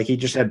healthy. Like he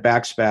just had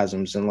back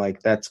spasms and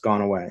like that's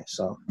gone away.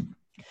 So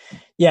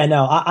yeah,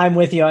 no, I'm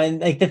with you. And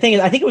like the thing is,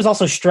 I think it was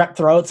also strep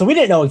throat, so we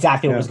didn't know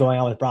exactly what was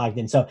going on with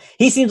Brogdon. So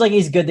he seems like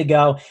he's good to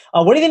go.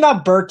 What do you think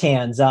about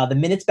Bertans? The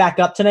minutes back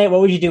up tonight. What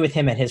would you do with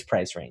him at his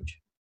price range?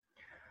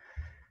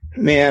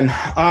 Man,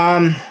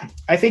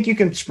 I think you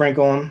can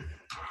sprinkle him.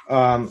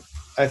 I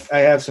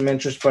have some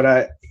interest,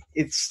 but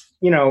it's.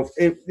 A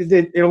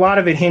lot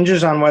of it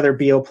hinges on whether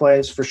Beal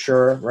plays for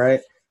sure, right?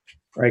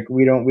 Like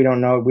we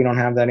don't know. We don't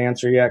have that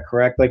answer yet.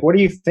 Correct. Like, what are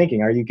you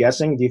thinking? Are you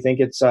guessing? Do you think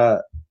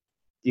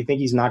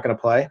he's not going to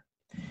play?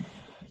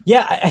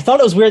 Yeah, I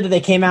thought it was weird that they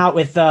came out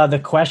with the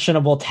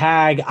questionable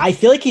tag. I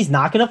feel like he's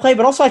not going to play,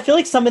 but also I feel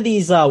like some of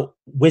these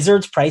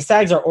Wizards price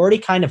tags are already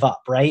kind of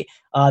up, right?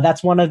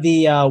 That's one of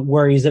the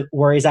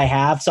worries I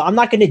have. So I'm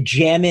not going to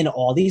jam in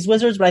all these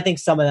Wizards, but I think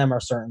some of them are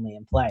certainly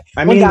in play.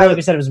 One guy, like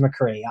we said, it was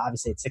McCurry.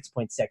 Obviously, it's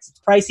 6.6.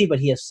 It's pricey, but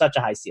he has such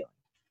a high ceiling.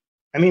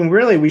 I mean,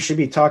 really, we should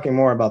be talking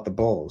more about the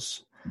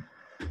Bulls.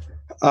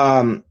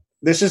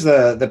 This is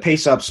the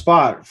pace up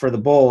spot for the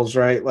Bulls,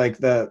 right?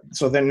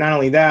 So then not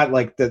only that,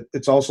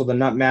 it's also the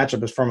nut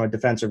matchup is from a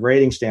defensive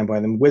rating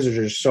standpoint. The Wizards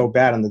are so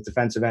bad on the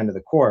defensive end of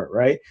the court,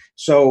 right?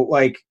 So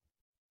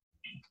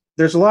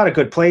there's a lot of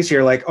good plays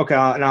here. Okay,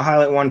 and I'll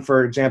highlight one,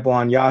 for example,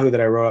 on Yahoo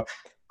that I wrote up.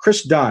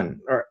 Chris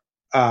Dunn,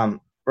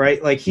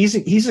 right? Like he's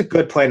a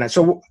good play now.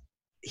 So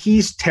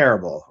he's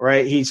terrible,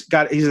 right? He's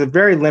a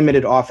very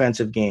limited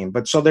offensive game,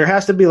 but so there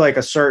has to be like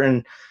a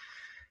certain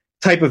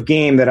type of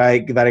game that I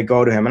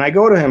go to him, and I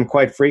go to him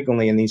quite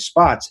frequently in these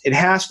spots. It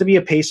has to be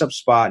a pace up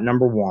spot,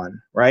 number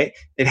one, right?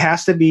 He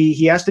has to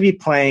be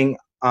playing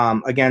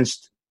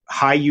against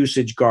high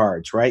usage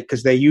guards, right?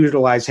 Because they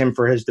utilize him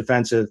for his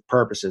defensive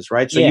purposes,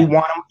 right? So you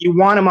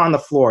want him on the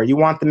floor. You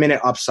want the minute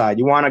upside.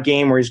 You want a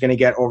game where he's going to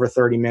get over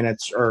 30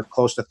 minutes or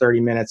close to 30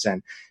 minutes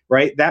in,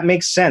 right? That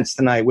makes sense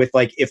tonight with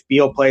if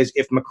Beal plays,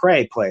 if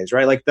McRae plays,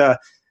 right? Like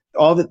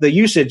all the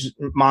usage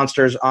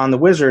monsters on the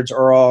Wizards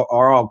are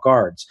all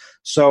guards.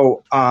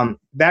 So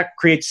that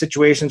creates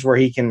situations where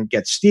he can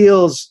get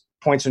steals,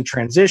 points in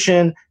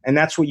transition, and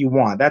that's what you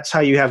want. That's how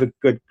you have a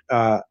good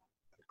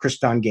Chris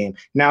Dunn game.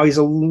 Now he's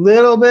a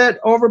little bit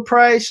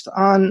overpriced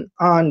on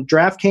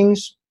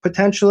DraftKings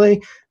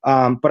potentially,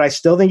 but I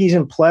still think he's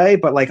in play.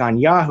 But on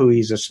Yahoo,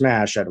 he's a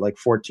smash at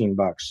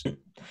 $14.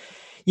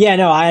 Yeah,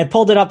 no, I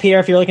pulled it up here.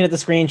 If you're looking at the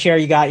screen share,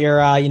 you got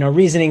your,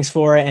 reasonings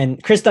for it.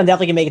 And Chris Dunn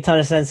definitely can make a ton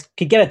of sense.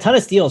 Could get a ton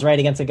of steals, right,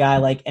 against a guy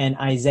like an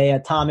Isaiah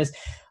Thomas.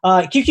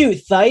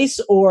 QQ, Theis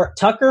or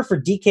Tucker for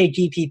DK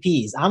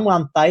GPPs? I'm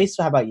on Theis.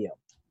 So how about you?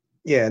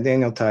 Yeah,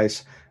 Daniel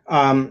Theis.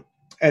 And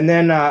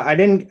then I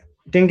didn't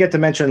get to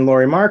mention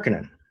Lauri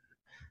Markkanen,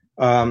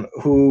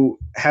 who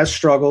has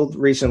struggled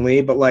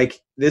recently, but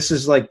this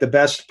is the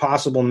best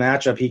possible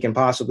matchup he can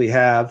possibly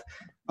have.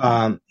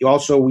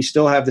 We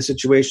still have the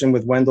situation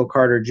with Wendell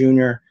Carter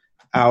Jr.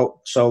 out.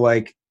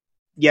 So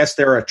yes,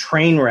 they're a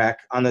train wreck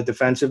on the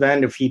defensive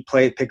end if he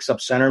picks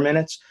up center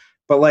minutes,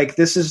 but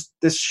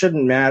this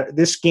shouldn't matter.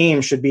 This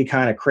game should be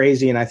kind of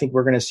crazy. And I think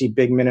we're going to see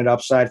big minute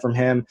upside from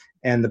him,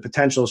 and the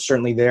potential is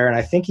certainly there. And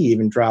I think he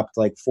even dropped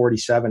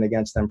 47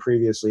 against them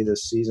previously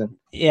this season.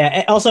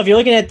 Yeah. Also, if you're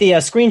looking at the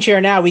screen share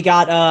now, we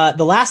got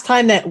the last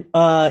time that,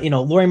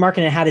 Lauri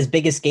Markkanen had his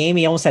biggest game,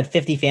 he almost had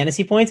 50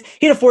 fantasy points.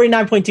 He had a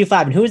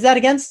 49.25. And who was that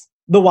against?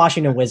 The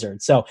Washington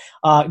Wizards. So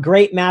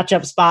great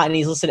matchup spot, and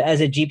he's listed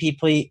as a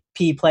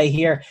GPP play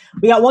here.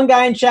 We got one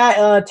guy in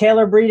chat,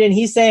 Taylor Breeden.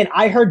 He's saying,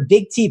 I heard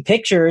Big T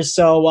pictures,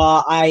 so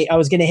I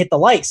was going to hit the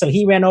like. So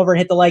he ran over and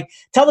hit the like.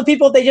 Tell the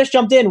people if they just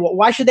jumped in,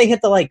 why should they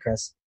hit the like,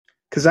 Chris?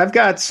 Because I've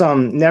got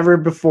some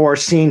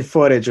never-before-seen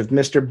footage of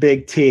Mr.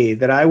 Big T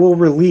that I will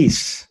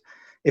release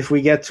if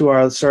we get to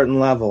our certain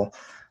level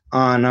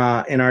on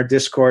in our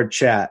Discord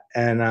chat.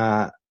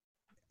 And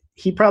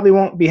he probably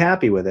won't be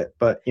happy with it,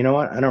 but you know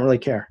what? I don't really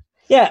care.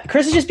 Yeah,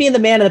 Chris is just being the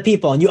man of the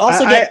people. And you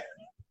also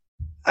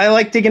I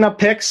like digging up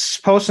pics,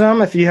 posting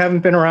them. If you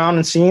haven't been around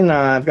and seen,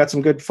 I've got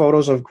some good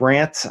photos of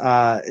Grant.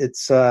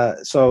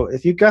 So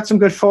if you've got some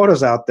good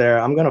photos out there,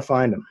 I'm going to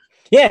find them.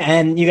 Yeah,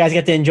 and you guys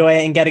get to enjoy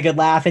it and get a good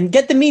laugh and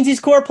get the Meansies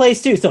core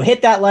plays too. So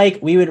hit that like.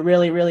 We would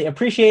really, really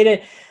appreciate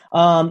it.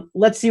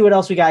 Let's see what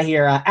else we got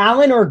here.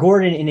 Allen or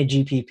Gordon in a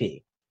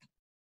GPP?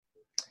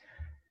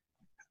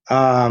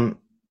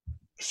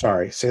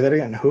 Sorry, say that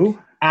again. Who?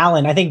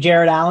 Allen. I think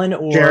Jared Allen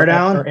or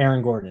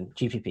Aaron Gordon,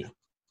 GPP.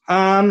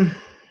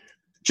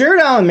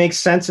 Jared Allen makes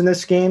sense in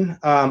this game.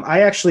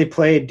 I actually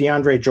played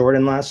DeAndre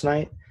Jordan last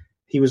night.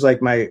 He was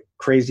my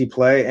crazy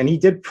play, and he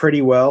did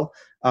pretty well.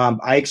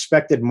 I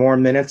expected more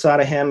minutes out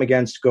of him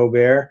against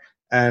Gobert,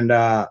 and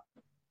I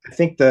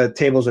think the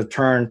tables have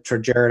turned for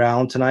Jared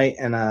Allen tonight.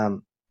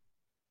 And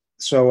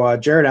so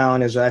Jared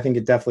Allen is, I think,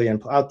 it definitely.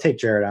 I'll take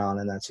Jared Allen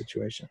in that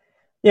situation.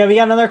 Yeah, we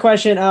got another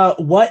question.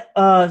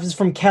 This is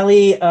from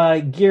Kelly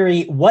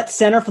Geary. What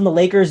center from the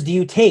Lakers do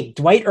you take,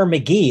 Dwight or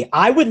McGee?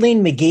 I would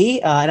lean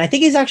McGee, and I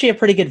think he's actually a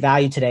pretty good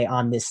value today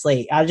on this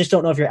slate. I just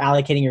don't know if you're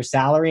allocating your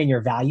salary and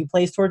your value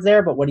plays towards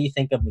there, but what do you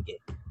think of McGee?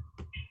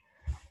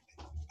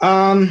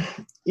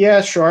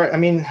 Yeah, sure. I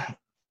mean,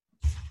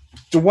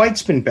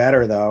 Dwight's been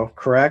better, though,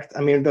 correct?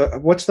 I mean,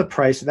 what's the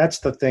price? That's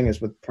the thing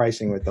is with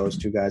pricing with those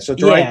two guys. So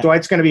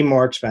Dwight's going to be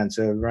more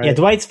expensive, right? Yeah,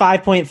 Dwight's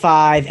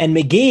 5.5, and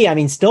McGee, I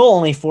mean, still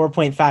only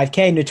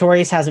 4.5K.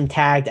 Notorious has him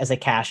tagged as a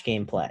cash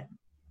game play.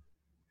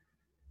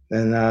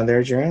 Then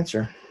there's your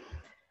answer.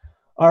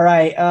 All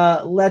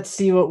right, let's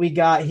see what we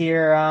got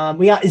here.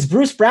 Is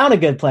Bruce Brown a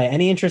good play?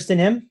 Any interest in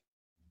him?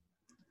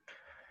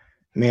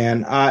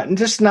 Man,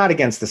 just not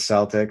against the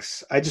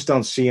Celtics. I just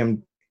don't see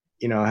him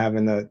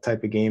having the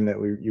type of game that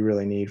you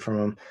really need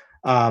from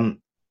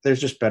him.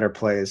 There's just better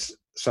plays,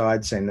 so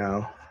I'd say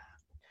no.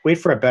 Wait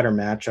for a better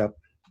matchup.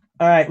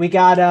 All right, we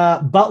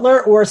got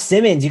Butler or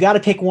Simmons. You got to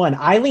pick one.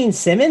 I lean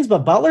Simmons, but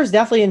Butler's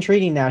definitely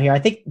intriguing now here. I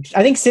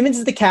think Simmons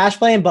is the cash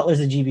play and Butler's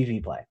the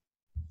GPP play.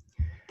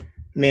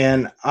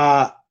 Man,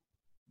 I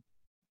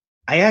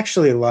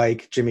actually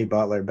like Jimmy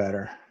Butler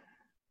better.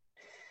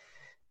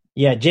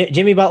 Yeah,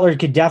 Jimmy Butler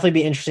could definitely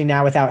be interesting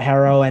now without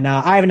Harrow. And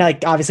I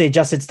haven't obviously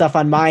adjusted stuff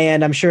on my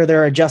end. I'm sure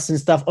they're adjusting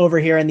stuff over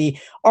here in the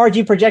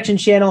RG projection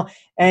channel.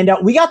 And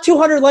we got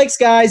 200 likes,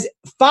 guys.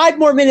 5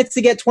 more minutes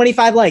to get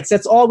 25 likes.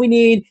 That's all we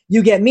need.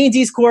 You get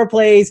Meansies core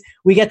plays.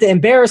 We get to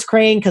embarrass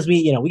Crane because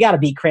we got to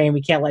beat Crane.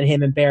 We can't let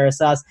him embarrass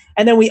us.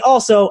 And then we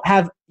also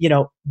have,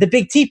 the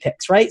Big T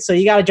picks, right? So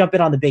you got to jump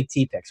in on the Big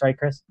T picks, right,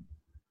 Chris?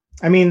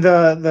 I mean,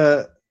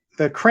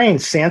 the Crane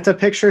Santa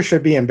picture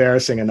should be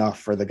embarrassing enough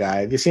for the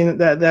guy. Have you seen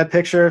that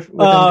picture?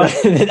 I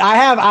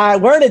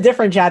have. We're in a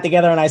different chat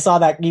together, and I saw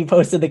that you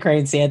posted the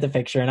Crane Santa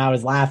picture, and I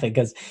was laughing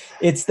because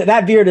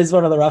that beard is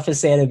one of the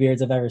roughest Santa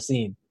beards I've ever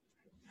seen.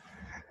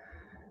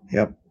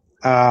 Yep.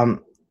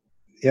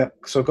 Yep.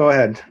 So go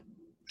ahead.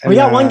 And, we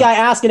got one guy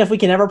asking if we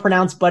can ever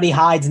pronounce Buddy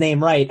Hyde's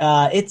name right.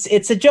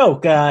 It's a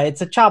joke.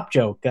 It's a chop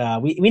joke.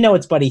 We know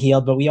it's Buddy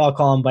Hield, but we all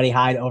call him Buddy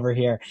Hyde over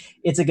here.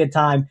 It's a good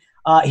time.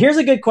 Here's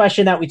a good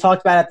question that we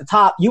talked about at the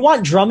top. You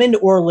want Drummond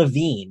or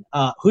Levine?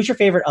 Who's your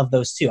favorite of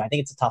those two? I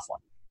think it's a tough one.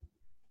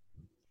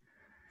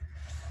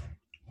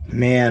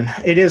 Man,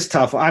 it is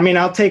tough. I mean,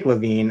 I'll take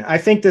Levine. I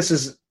think this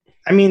is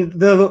 – I mean,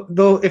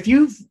 if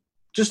you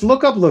just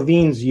look up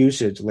Levine's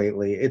usage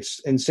lately, it's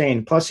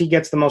insane. Plus, he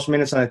gets the most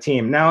minutes on the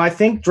team. Now, I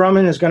think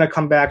Drummond is going to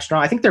come back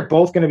strong. I think they're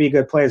both going to be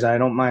good plays. I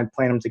don't mind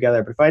playing them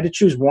together. But if I had to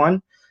choose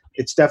one,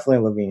 it's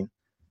definitely Levine.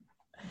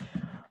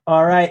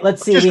 All right,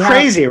 let's see. It's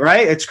crazy,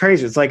 right? It's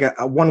crazy. It's like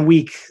a 1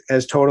 week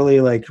has totally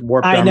like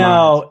warped. I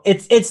know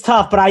it's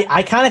tough, but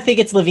I kind of think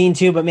it's Levine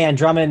too. But man,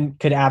 Drummond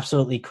could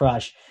absolutely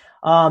crush.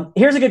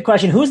 Here's a good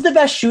question: who's the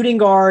best shooting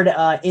guard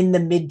in the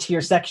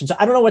mid-tier section? So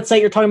I don't know what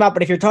site you're talking about,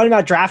 but if you're talking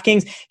about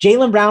DraftKings,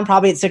 Jaylen Brown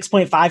probably at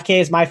 6.5K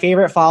is my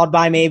favorite, followed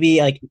by maybe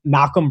like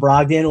Malcolm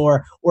Brogdon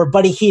or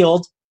Buddy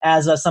Hield,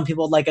 as some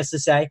people would like us to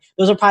say.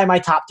 Those are probably my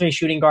top 3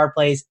 shooting guard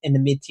plays in the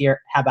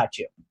mid-tier. How about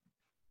you?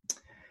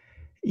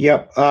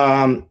 Yep.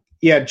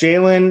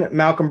 Jalen,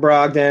 Malcolm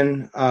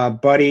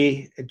Brogdon,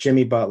 Buddy,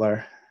 Jimmy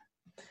Butler.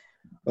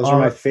 Those are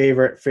my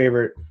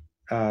favorite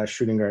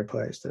shooting guard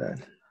plays today.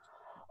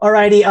 All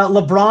righty.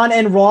 LeBron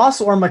and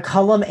Ross or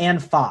McCollum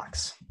and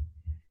Fox?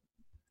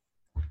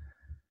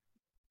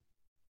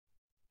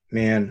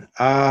 Man.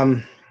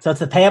 So it's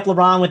the pay up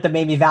LeBron with the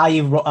maybe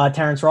value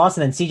Terrence Ross,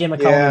 and then CJ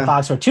McCollum and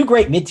Fox are 2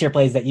 great mid-tier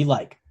plays that you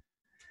like.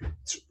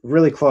 It's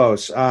really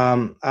close.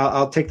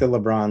 I'll take the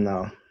LeBron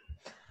though.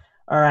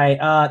 All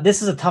right.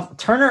 This is a tough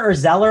Turner or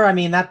Zeller. I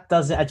mean,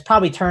 it's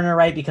probably Turner,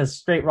 right? Because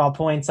straight raw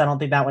points. I don't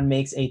think that one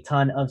makes a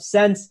ton of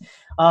sense.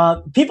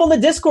 People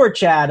in the Discord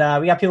chat,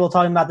 we got people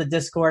talking about the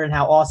Discord and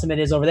how awesome it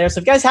is over there. So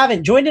if you guys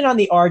haven't joined in on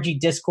the RG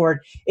Discord,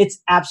 it's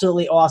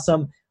absolutely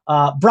awesome.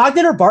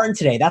 Brogdon or Barton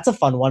today? That's a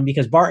fun one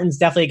because Barton's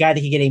definitely a guy that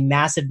can get a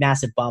massive,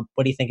 massive bump.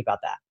 What do you think about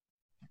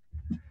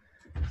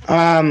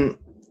that?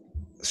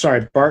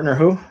 Sorry, Barton or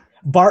who?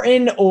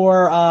 Barton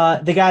or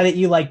the guy that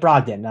you like,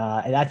 Brogdon.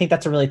 I think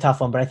that's a really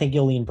tough one, but I think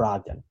you'll lean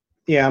Brogdon.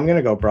 Yeah, I'm going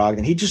to go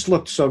Brogdon. He just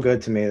looked so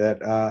good to me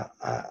that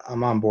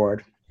I'm on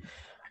board.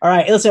 All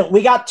right, listen,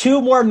 we got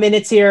 2 more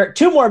minutes here.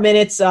 2 more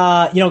minutes.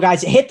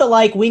 Guys, hit the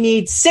like. We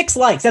need 6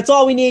 likes. That's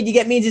all we need. You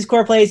get Means'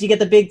 core plays. You get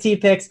the big T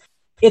picks.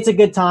 It's a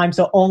good time,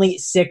 so only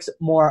 6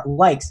 more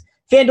likes.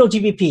 FanDuel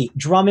GPP,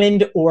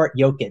 Drummond or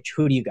Jokic?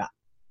 Who do you got?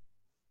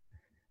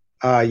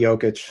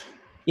 Jokic.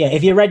 Yeah,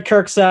 if you read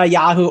Kirk's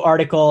Yahoo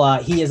article,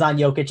 he is on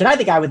Jokic, and I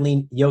think I would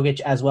lean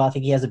Jokic as well. I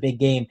think he has a big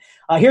game.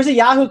 Here's a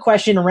Yahoo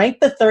question. Rank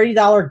the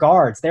 $30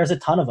 guards. There's a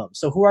ton of them.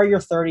 So who are your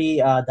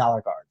 $30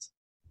 guards?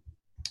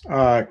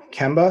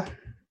 Kemba.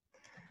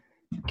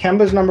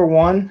 Kemba's number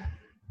 1.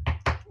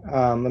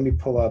 Let me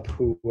pull up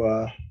who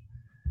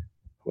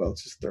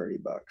else is $30.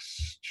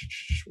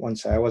 One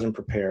sec, I wasn't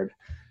prepared.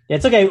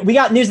 It's okay. We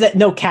got news that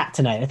no Cat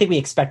tonight. I think we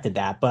expected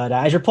that. But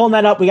as you're pulling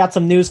that up, we got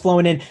some news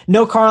flowing in.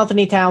 No Karl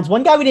Anthony Towns.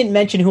 One guy we didn't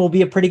mention who will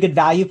be a pretty good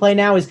value play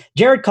now is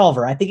Jared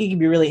Culver. I think he can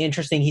be really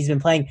interesting. He's been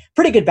playing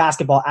pretty good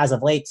basketball as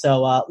of late.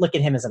 So look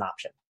at him as an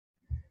option.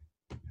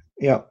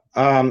 Yeah.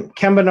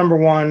 Kemba number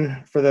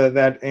 1 for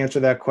that answer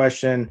that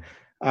question.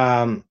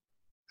 I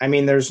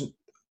mean, there's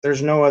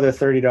no other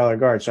 $30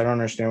 guard, so I don't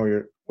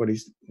understand what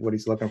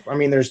he's looking for. I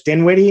mean, there's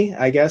Dinwiddie,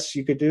 I guess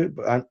you could do,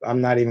 but I'm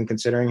not even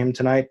considering him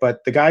tonight.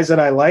 But the guys that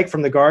I like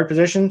from the guard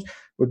positions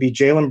would be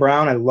Jaylen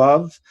Brown, I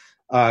love.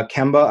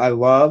 Kemba, I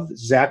love.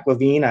 Zach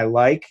LaVine, I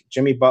like.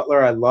 Jimmy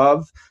Butler, I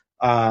love.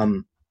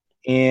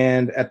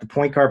 And at the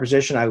point guard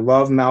position, I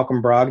love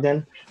Malcolm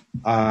Brogdon.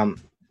 On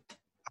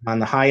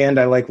the high end,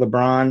 I like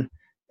LeBron.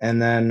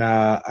 And then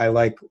I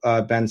like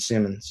Ben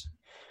Simmons.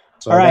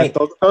 So all right.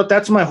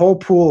 That's my whole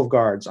pool of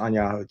guards on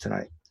Yahoo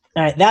tonight.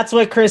 All right, that's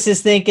what Chris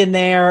is thinking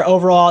there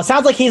overall. It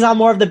sounds like he's on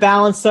more of the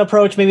balanced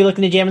approach, maybe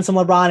looking to jam in some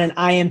LeBron, and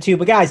I am too.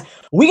 But guys,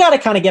 we got to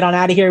kind of get on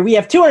out of here. We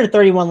have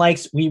 231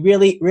 likes. We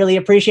really, really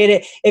appreciate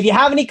it. If you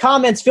have any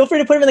comments, feel free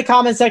to put them in the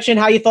comment section,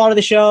 how you thought of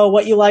the show,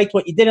 what you liked,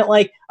 what you didn't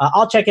like.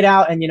 I'll check it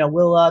out, and,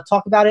 we'll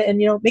talk about it and,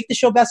 make the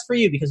show best for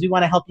you because we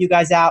want to help you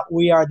guys out.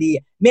 We are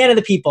the man of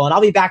the people, and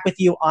I'll be back with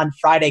you on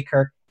Friday,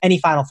 Kirk. Any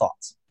final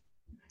thoughts?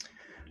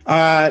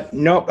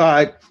 Nope.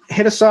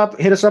 Hit us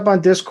up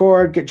on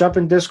Discord. Jump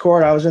in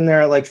Discord. I was in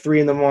there at like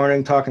 3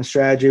 a.m. talking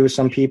strategy with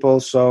some people.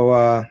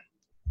 So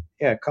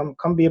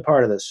come be a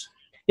part of this.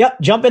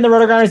 Yep. Jump in the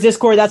RotoGrinders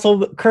Discord. That's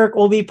what Kirk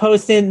will be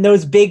posting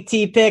those big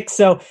T picks.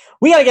 So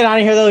we got to get out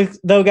of here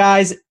though,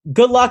 guys.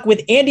 Good luck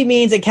with Andy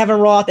Means and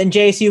Kevin Roth and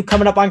JSU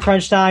coming up on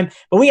crunch time.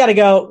 But we got to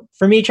go.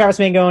 For me, Travis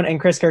Mangone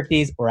and Chris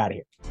Kirkdees, we're out of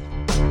here.